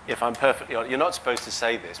it, if I'm perfectly honest, you're not supposed to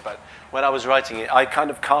say this, but when I was writing it, I kind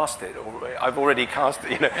of cast it, or I've already cast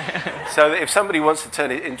it, So that if somebody wants to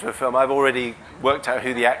turn it into a film, I've already worked out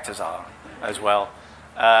who the actors are as well.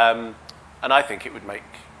 And I think it would make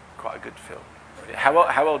quite a good film.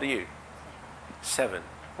 How old are you? 7.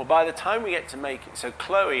 Well, by the time we get to make it, so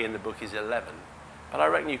Chloe in the book is 11, but I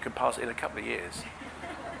reckon you could pass it in a couple of years.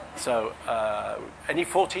 So, any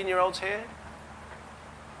 14-year-olds here?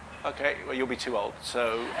 Okay, well, you'll be too old.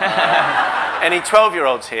 So, any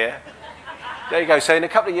 12-year-olds here? There you go. So, in a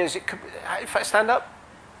couple of years, it could. In fact, stand up.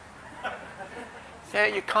 Yeah,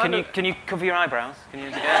 you kind of. Can you cover your eyebrows? Can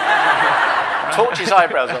you? Torch his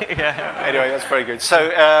eyebrows off. Yeah. Anyway, that's very good.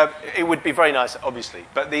 So, it would be very nice, obviously.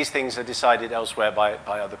 But these things are decided elsewhere by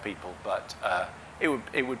other people. But it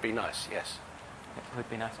would be nice, yes. It would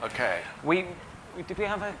be nice. Okay. Did we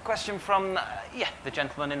have a question from the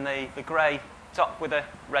gentleman in the grey top with a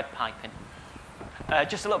red pipe in?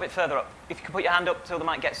 Just a little bit further up. If you could put your hand up till the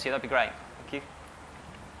mic gets to you, that'd be great. Thank you.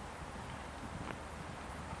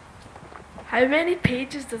 How many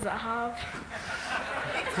pages does it have?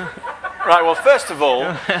 Right, well, first of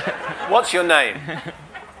all, what's your name?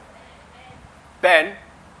 Ben.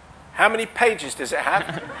 How many pages does it have?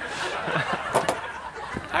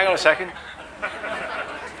 Hang on a second.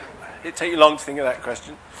 It'd take you long to think of that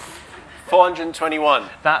question. 421.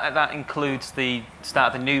 That includes the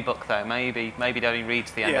start of the new book, though. Maybe it only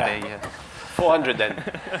reads the end of the... 400 then.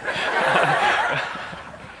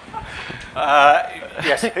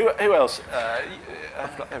 Yes, who else?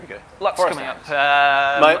 There we go. Lots Forest coming House.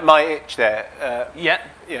 up. My itch there. Yeah.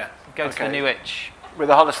 Go Okay. to the new itch. With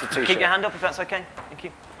a Hollister t-shirt. Keep your hand up if that's okay. Thank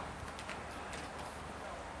you.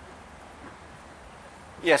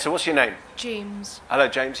 Yeah, so what's your name? James, Hello,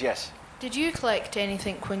 James, yes. did you collect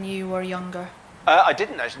anything when you were younger? I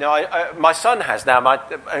didn't actually. No, my son has now.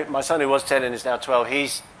 My son, who was 10 and is now 12,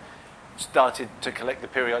 he's started to collect the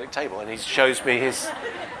periodic table, and he shows me his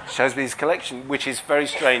collection, which is very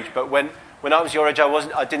strange. But when I was your age,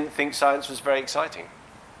 I didn't think science was very exciting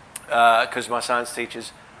because my science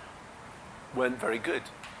teachers weren't very good.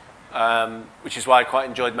 Which is why I quite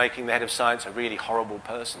enjoyed making the head of science a really horrible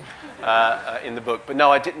person in the book. But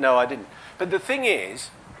no, I didn't. But the thing is,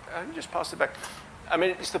 let me just pass it back. I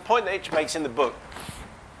mean, it's the point that Itch makes in the book,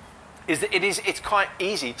 is that it's quite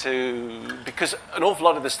easy to, because an awful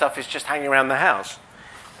lot of the stuff is just hanging around the house.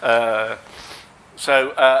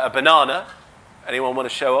 So a banana, anyone want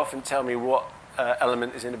to show off and tell me what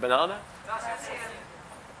element is in a banana?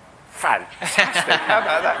 Fantastic. How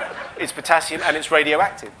about that? It's potassium and it's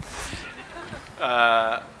radioactive.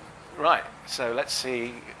 Right, so let's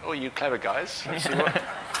see. Oh, you clever guys. Let's see what.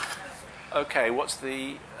 Okay, what's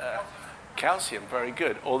the calcium? Very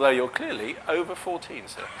good. Although you're clearly over 14,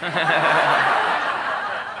 sir.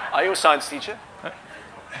 Are you a science teacher?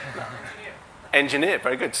 Engineer.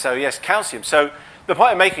 Very good. So yes, calcium. So the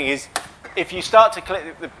point I'm making is, if you start to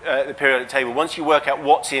collect the periodic table, once you work out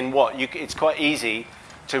what's in what, it's quite easy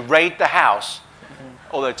to raid the house,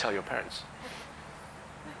 although tell your parents.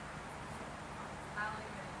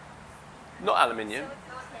 Not aluminium.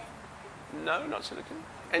 No, not silicon.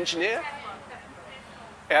 Engineer?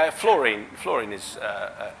 Fluorine. Fluorine is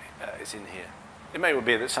in here. It may well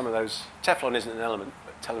be that some of those... Teflon isn't an element,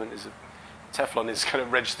 but Teflon is kind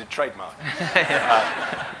of registered trademark.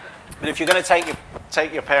 But if you're going to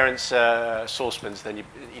take your parents' saucepans, then you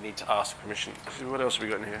need to ask permission. So what else have we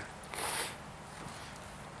got in here?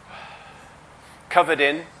 Covered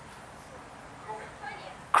in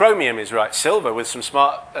chromium is right. Silver with some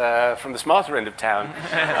smart from the smarter end of town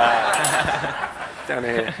down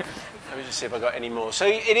here. Let me just see if I got any more. So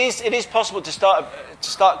it is possible to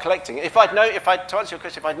start collecting. To answer your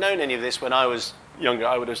question, if I'd known any of this when I was younger,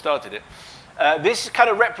 I would have started it. This kind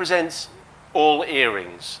of represents all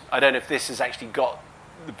earrings. I don't know if this has actually got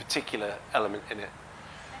the particular element in it.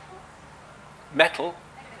 Metal.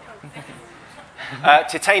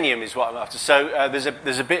 Titanium is what I'm after. So there's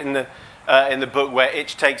a bit in the book where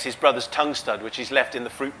Itch takes his brother's tongue stud, which he's left in the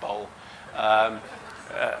fruit bowl, and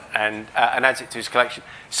adds it to his collection.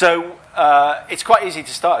 So it's quite easy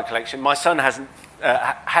to start a collection. My son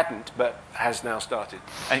hadn't, but has now started.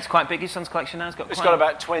 And it's quite big, your son's collection now? It's got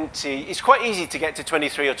about 20... It's quite easy to get to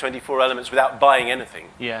 23 or 24 elements without buying anything.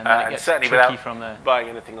 Yeah, and then it gets certainly tricky without from there. Buying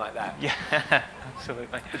anything like that. Yeah,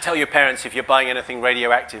 absolutely. But tell your parents if you're buying anything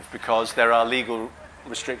radioactive, because there are legal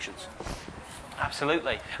restrictions.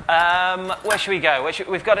 Absolutely. Where should we go?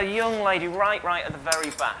 We've got a young lady right at the very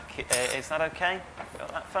back. Is that okay? Got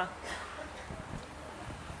that far?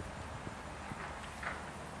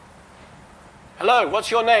 Hello, what's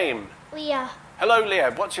your name? Leah, Hello,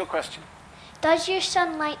 Leah. What's your question? does your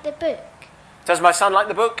son like the book? Does my son like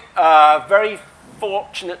the book? Very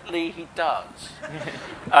fortunately, he does.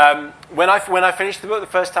 When I finished the book the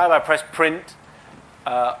first time, I pressed print,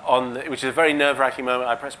 which is a very nerve-wracking moment.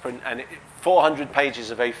 I pressed print, and 400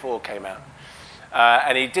 pages of A4 came out.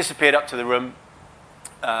 And he disappeared up to the room,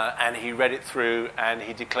 and he read it through, and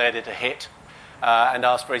he declared it a hit, and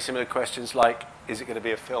asked very similar questions like, is it going to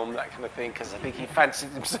be a film, that kind of thing, because I think he fancied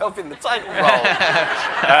himself in the title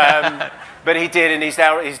role. But he did, and he's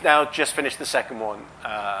now just finished the second one.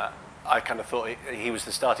 I kind of thought he was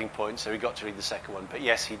the starting point, so he got to read the second one. But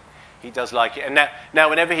yes, he does like it. And now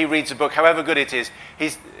whenever he reads a book, however good it is,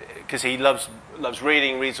 because he loves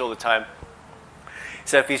reading, reads all the time.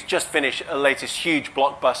 So if he's just finished a latest huge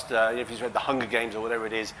blockbuster, if he's read The Hunger Games or whatever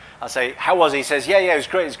it is, I'll say, how was he? He says, yeah, it's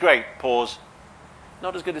great. Pause.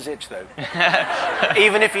 Not as good as Itch, though.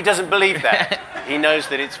 Even if he doesn't believe that, he knows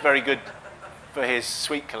that it's very good for his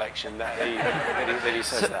sweet collection that he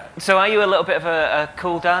says that. So are you a little bit of a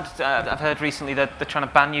cool dad? I've heard recently that they're trying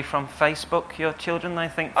to ban you from Facebook, your children, I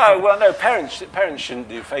think. Oh, well, no, parents shouldn't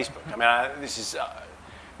do Facebook. I mean,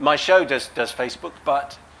 my show does Facebook,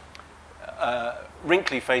 but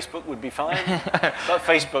wrinkly Facebook would be fine. But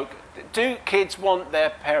Facebook, do kids want their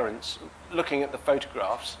parents looking at the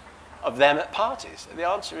photographs of them at parties? The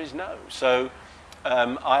answer is no. So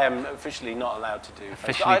I am officially not allowed to do Facebook.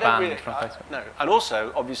 Officially banned from Facebook? No. And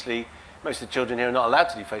also, obviously, most of the children here are not allowed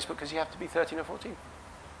to do Facebook because you have to be 13 or 14.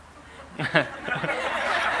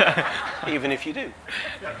 Even if you do.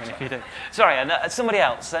 Sorry, and somebody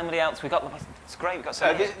else. It's great, we've got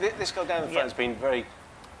somebody else. This girl down the front has been very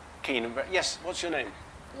keen. And yes, what's your name?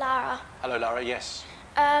 Lara. Hello, Lara, yes.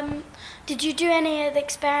 Did you do any of the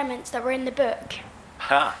experiments that were in the book?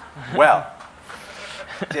 Well,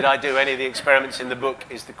 Did I do any of the experiments in the book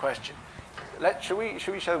is the question. Should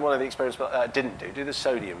we show one of the experiments that I didn't do? Do the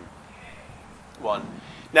sodium one.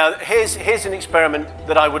 Now, here's an experiment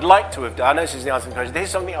that I would like to have done. This is the answer to the question. Here's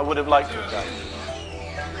something I would have liked to have done.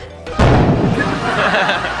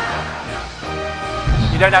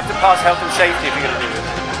 You don't have to pass health and safety if you're going to do this.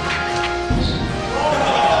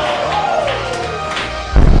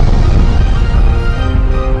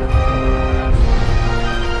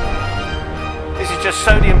 This is just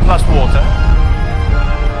sodium plus water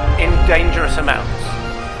in dangerous amounts.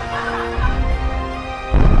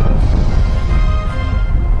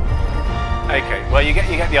 Okay, well, you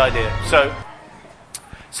get the idea. So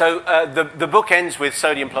the book ends with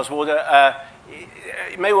sodium plus water.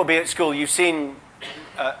 It may well be at school you've seen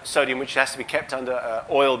sodium, which has to be kept under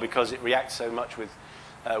oil because it reacts so much with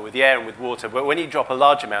the air and with water. But when you drop a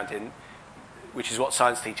large amount in, which is what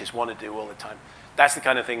science teachers want to do all the time, that's the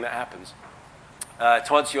kind of thing that happens.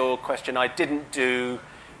 To answer your question, I didn't do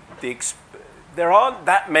there aren't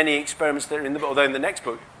that many experiments that are in the book, although in the next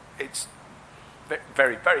book it's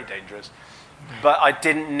very, very dangerous. But I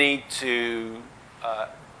didn't need to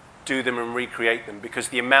do them and recreate them because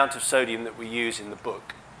the amount of sodium that we use in the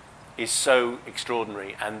book is so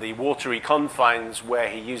extraordinary, and the watery confines where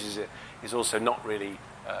he uses it is also not really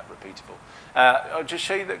repeatable. I'll just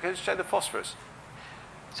show you the phosphorus.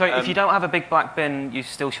 So if you don't have a big black bin, you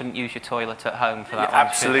still shouldn't use your toilet at home for that one?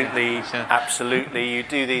 Absolutely, absolutely. You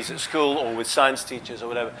do these at school or with science teachers or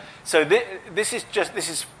whatever. So this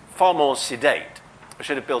is far more sedate. I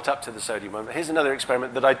should have built up to the sodium one. But here's another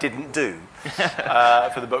experiment that I didn't do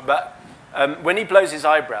for the book. But when he blows his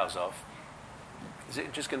eyebrows off, is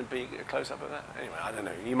it just going to be a close-up of that? Anyway, I don't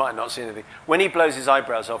know. You might not see anything. When he blows his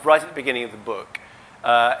eyebrows off, right at the beginning of the book,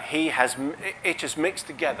 it just mixed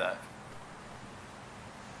together.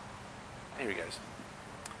 Here he goes.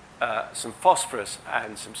 Some phosphorus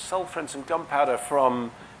and some sulfur and some gunpowder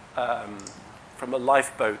from a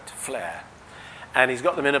lifeboat flare. And he's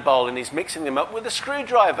got them in a bowl and he's mixing them up with a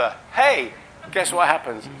screwdriver. Hey, guess what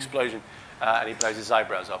happens? Explosion. And he blows his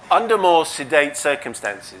eyebrows off. Under more sedate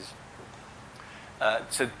circumstances,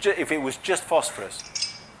 if it was just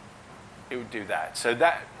phosphorus, it would do that. So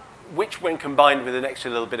that, which when combined with an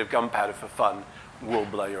extra little bit of gunpowder for fun, will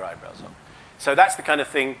blow your eyebrows off. So that's the kind of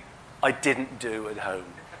thing I didn't do at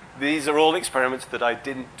home. These are all experiments that I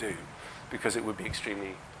didn't do because it would be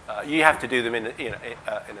extremely... you have to do them in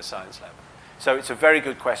a science lab. So it's a very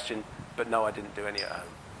good question, but no, I didn't do any at home.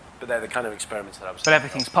 But they're the kind of experiments that I was... But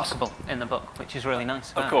everything's possible in the book, which is really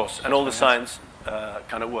nice. Of course, and all the science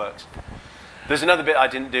kind of works. There's another bit I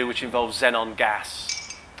didn't do which involves xenon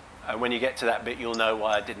gas. And when you get to that bit, you'll know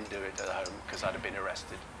why I didn't do it at home, because I'd have been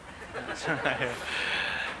arrested.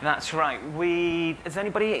 That's right. Is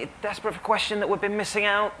anybody desperate for a question that we've been missing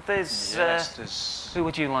out? Yes, there's... Who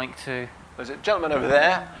would you like to... There's a gentleman over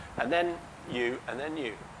there, and then you, and then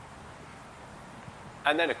you.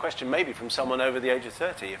 And then a question maybe from someone over the age of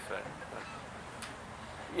 30. If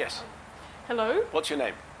yes. Hello. What's your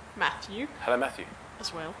name? Matthew. Hello, Matthew.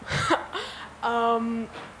 As well. And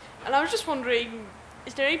I was just wondering,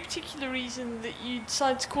 is there any particular reason that you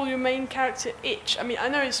decided to call your main character Itch? I mean, I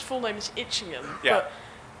know his full name is Itchingham, but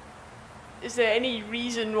is there any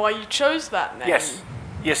reason why you chose that name?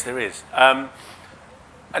 Yes, there is. And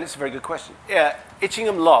it's a very good question. Yeah,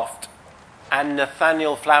 Itchingham Loft and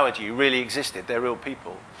Nathaniel Flowerdew really existed. They're real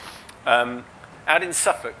people. Out in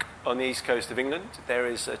Suffolk, on the east coast of England, there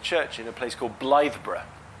is a church in a place called Blythburgh.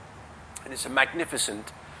 And it's a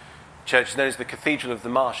magnificent church known as the Cathedral of the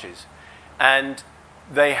Marshes. And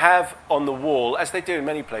they have on the wall, as they do in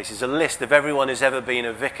many places, a list of everyone who's ever been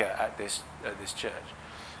a vicar at this church.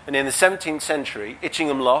 And in the 17th century,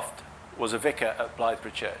 Itchingham Loft was a vicar at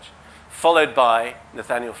Blythburgh Church, followed by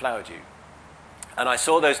Nathaniel Flowerdew. And I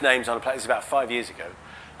saw those names on a plaque. This was about 5 years ago.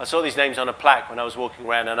 I saw these names on a plaque when I was walking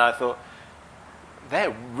around, and I thought,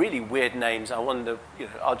 they're really weird names. I wonder,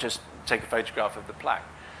 I'll just take a photograph of the plaque.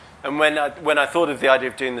 And when I thought of the idea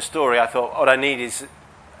of doing the story, I thought, what I need is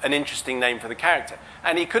an interesting name for the character.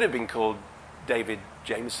 And he could have been called David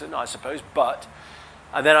Jameson, I suppose,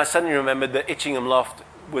 and then I suddenly remembered that Itchingham Loft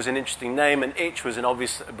was an interesting name, and Itch was an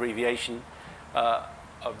obvious abbreviation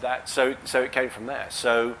of that. So it came from there.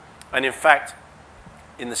 And in fact,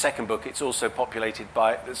 in the second book, it's also populated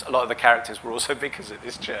by a lot of the characters were also vicars at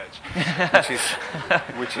this church,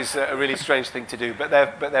 which is a really strange thing to do. But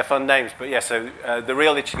they're fun names. But yeah, so the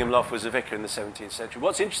real Itchingham Loft was a vicar in the 17th century.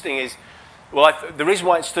 What's interesting is, the reason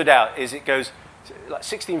why it stood out is it goes like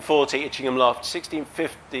 1640 Itchingham Loft,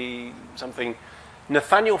 1650 something,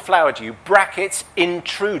 Nathaniel Flowerdew brackets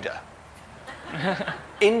intruder,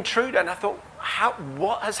 intruder, and I thought,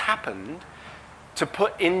 what has happened to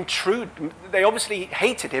put Intruder. They obviously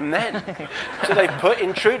hated him then, so they put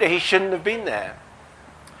Intruder. He shouldn't have been there.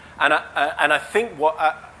 And I think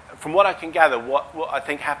from what I can gather, what I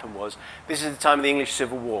think happened was, this is the time of the English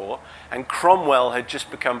Civil War, and Cromwell had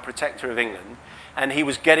just become Protector of England, and he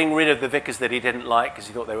was getting rid of the vicars that he didn't like because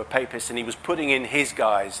he thought they were papists, and he was putting in his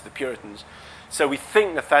guys, the Puritans. So we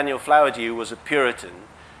think Nathaniel Flowerdew was a Puritan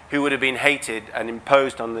who would have been hated and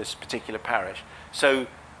imposed on this particular parish. So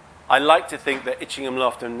I like to think that Itchingham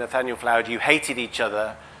Loft and Nathaniel Flowerdew hated each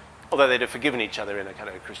other, although they'd have forgiven each other in a kind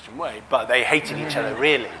of a Christian way, but they hated each other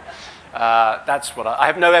really. That's what I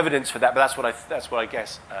have no evidence for that, but that's what I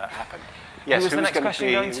guess happened. Yes, who was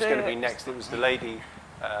going to be next? It was the lady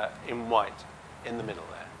in white in the middle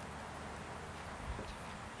there.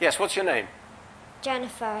 Yes, what's your name?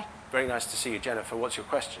 Jennifer. Very nice to see you, Jennifer. What's your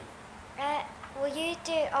question? Will you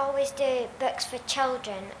always do books for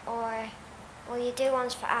children, or will you do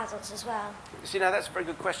ones for adults as well? See, now that's a very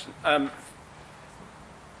good question. I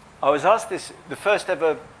was asked this, the first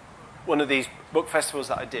ever one of these book festivals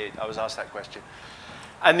that I did, I was asked that question.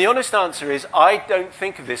 And the honest answer is, I don't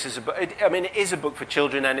think of this as a book. I mean, it is a book for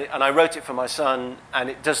children, and I wrote it for my son, and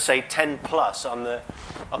it does say 10 plus on the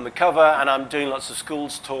cover, and I'm doing lots of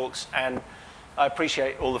schools talks, and I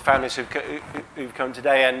appreciate all the families who've come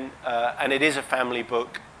today, and it is a family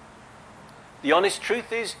book. The honest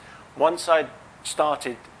truth is, once I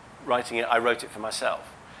started writing it, I wrote it for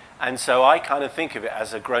myself. And so I kind of think of it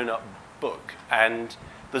as a grown-up book. And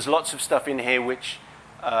there's lots of stuff in here which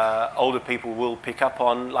older people will pick up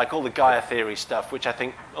on, like all the Gaia theory stuff, which I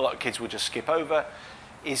think a lot of kids will just skip over,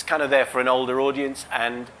 is kind of there for an older audience.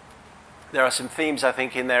 And there are some themes, I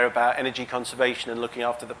think, in there about energy conservation and looking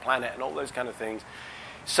after the planet and all those kind of things.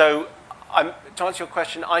 So to answer your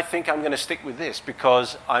question, I think I'm going to stick with this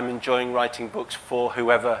because I'm enjoying writing books for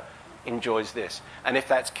whoever enjoys this. And if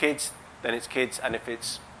that's kids, then it's kids. And if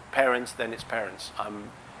it's parents, then it's parents.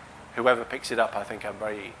 Whoever picks it up, I think I'm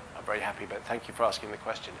very happy. But thank you for asking the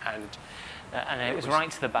question. And it was right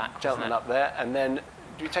to the back, gentleman up there. And then,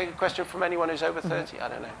 do you take a question from anyone who's over 30? I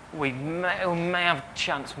don't know. We may have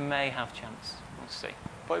chance. We'll see.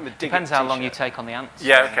 Depends how long you take on the ants.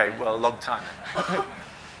 Yeah, okay. Well, a long time.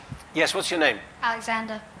 Yes, what's your name?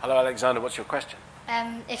 Alexander. Hello, Alexander. What's your question?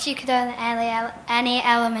 If you could own any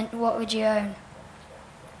element, what would you own?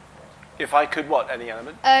 If I could what? Any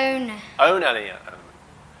element? Own any element.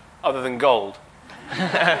 Other than gold.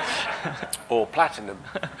 Or platinum.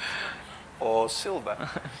 Or silver.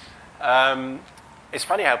 It's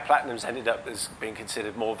funny how platinum's ended up as being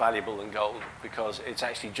considered more valuable than gold because it's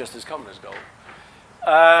actually just as common as gold.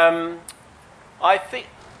 I think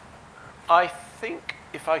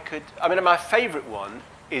if I could... I mean, my favourite one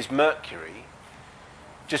is Mercury,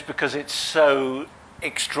 just because it's so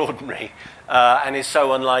extraordinary and is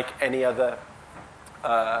so unlike any other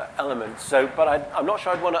element. But I'm not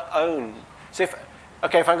sure I'd want to own... So if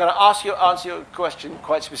I'm going to answer your question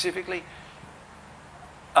quite specifically,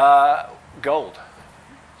 gold.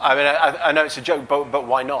 I mean, I know it's a joke, but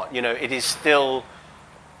why not? You know, it is still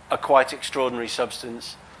a quite extraordinary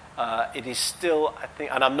substance. It is still, I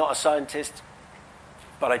think, and I'm not a scientist,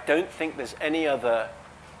 but I don't think there's any other,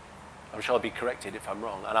 I'm sure I'll be corrected if I'm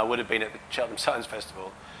wrong, and I would have been at the Cheltenham Science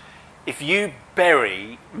Festival. If you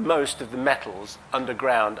bury most of the metals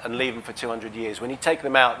underground and leave them for 200 years, when you take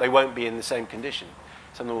them out, they won't be in the same condition.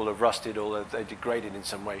 Some of them will have rusted or they've degraded in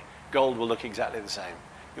some way. Gold will look exactly the same.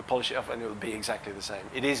 You'll polish it off and it will be exactly the same.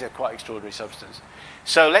 It is a quite extraordinary substance.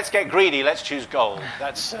 So let's get greedy. Let's choose gold.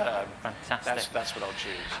 That's fantastic. That's what I'll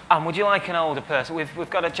choose. And would you like an older person? We've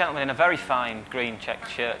got a gentleman in a very fine green checked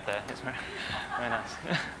shirt there. It's very, very nice.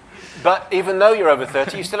 But even though you're over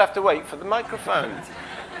 30, you still have to wait for the microphone.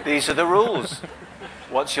 These are the rules.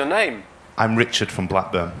 What's your name? I'm Richard from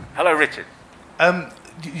Blackburn. Hello, Richard.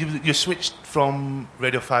 You switched from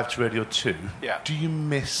Radio 5 to Radio 2. Yeah. Do you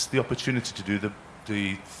miss the opportunity to do the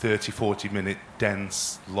 30, 40-minute,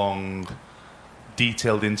 dense, long,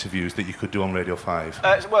 detailed interviews that you could do on Radio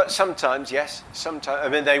 5? Well, sometimes, yes. Sometimes. I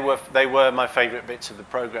mean, they were my favourite bits of the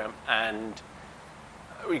programme. And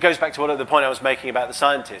it goes back to the point I was making about the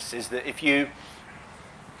scientists, is that if you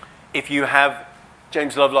have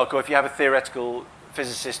James Lovelock or if you have a theoretical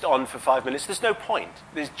physicist on for 5 minutes, there's no point.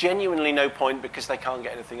 There's genuinely no point because they can't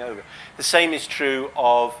get anything over. The same is true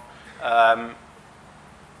of... the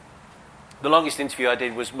longest interview I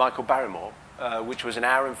did was Michael Barrymore, which was 1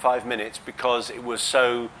 hour and 5 minutes because it was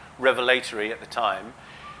so revelatory at the time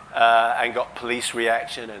and got police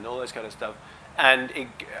reaction and all this kind of stuff. And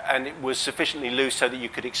it was sufficiently loose so that you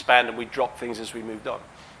could expand and we dropped things as we moved on.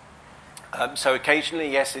 So occasionally,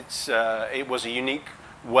 yes, it was a unique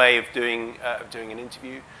way of doing an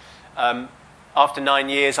interview. after 9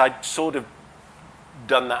 years, I'd sort of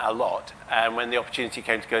done that a lot. And when the opportunity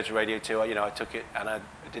came to go to Radio 2, I took it, and I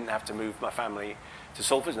didn't have to move my family to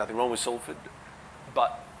Salford. There's nothing wrong with Salford,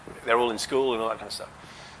 but they're all in school and all that kind of stuff.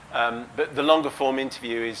 But the longer form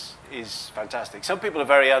interview is fantastic. Some people are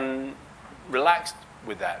very relaxed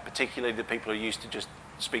with that, particularly the people who are used to just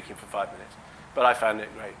speaking for 5 minutes. But I found it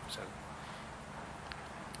great. So.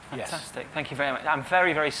 Fantastic. Yes. Thank you very much. I'm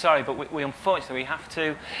very, very sorry, but we unfortunately have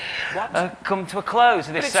to come to a close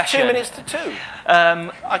of this session. 2 minutes to 2.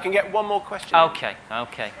 I can get one more question. Okay.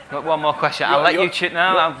 Got one more question. I'll let you choose. No,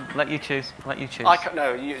 I'll let you choose. No,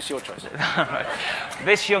 it's your choice. Right.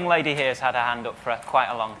 This young lady here has had her hand up for quite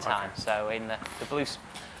a long time. Okay. So in the blue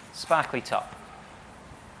sparkly top.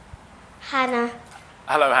 Hannah.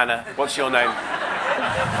 Hello, Hannah. What's your name?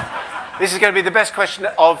 This is going to be the best question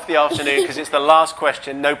of the afternoon because it's the last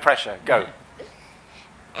question. No pressure. Go.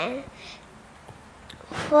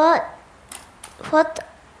 What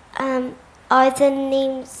are the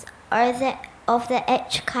names of the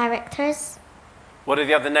Itch characters? What are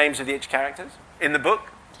the other names of the Itch characters in the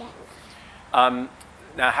book? Yeah.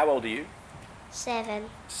 Now, how old are you?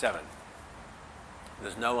 7. 7.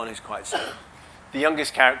 There's no one who's quite 7. The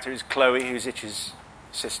youngest character is Chloe, who's Itch's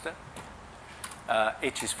sister.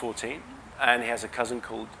 Itch is 14, and he has a cousin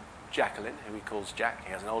called Jacqueline, who he calls Jack.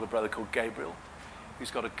 He has an older brother called Gabriel,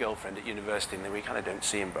 who's got a girlfriend at university, and we kind of don't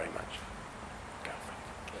see him very much.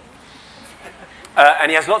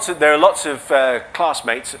 And he has there are lots of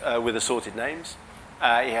classmates with assorted names.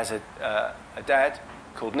 He has a dad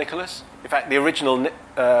called Nicholas. In fact, the original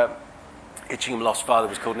Itchingham Loft's father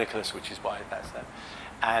was called Nicholas, which is why that's that.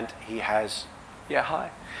 And he has,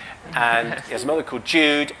 hi. And he has a mother called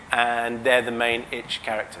Jude, and they're the main Itch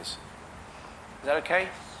characters. Is that okay?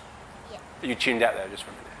 Yeah. You tuned out there just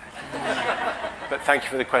for a minute. But thank you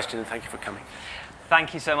for the question, and thank you for coming.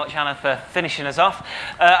 Thank you so much, Hannah, for finishing us off.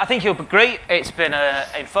 I think you'll agree it's been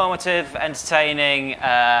informative, entertaining,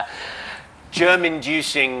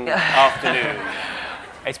 germ-inducing afternoon.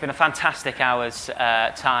 It's been a fantastic hour's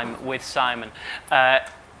time with Simon.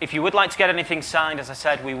 If you would like to get anything signed, as I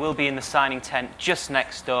said, we will be in the signing tent just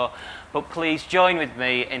next door. But please join with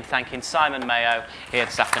me in thanking Simon Mayo here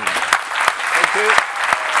this afternoon. Thank you.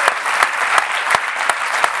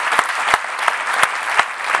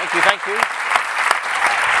 Thank you, thank you.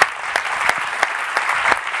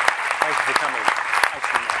 Thank you for coming.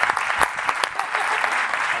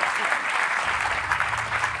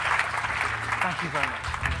 Thank you very much.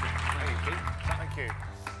 Thank you.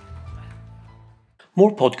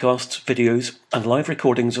 More podcasts, videos, and live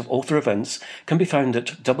recordings of author events can be found at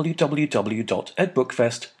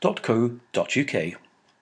www.edbookfest.co.uk.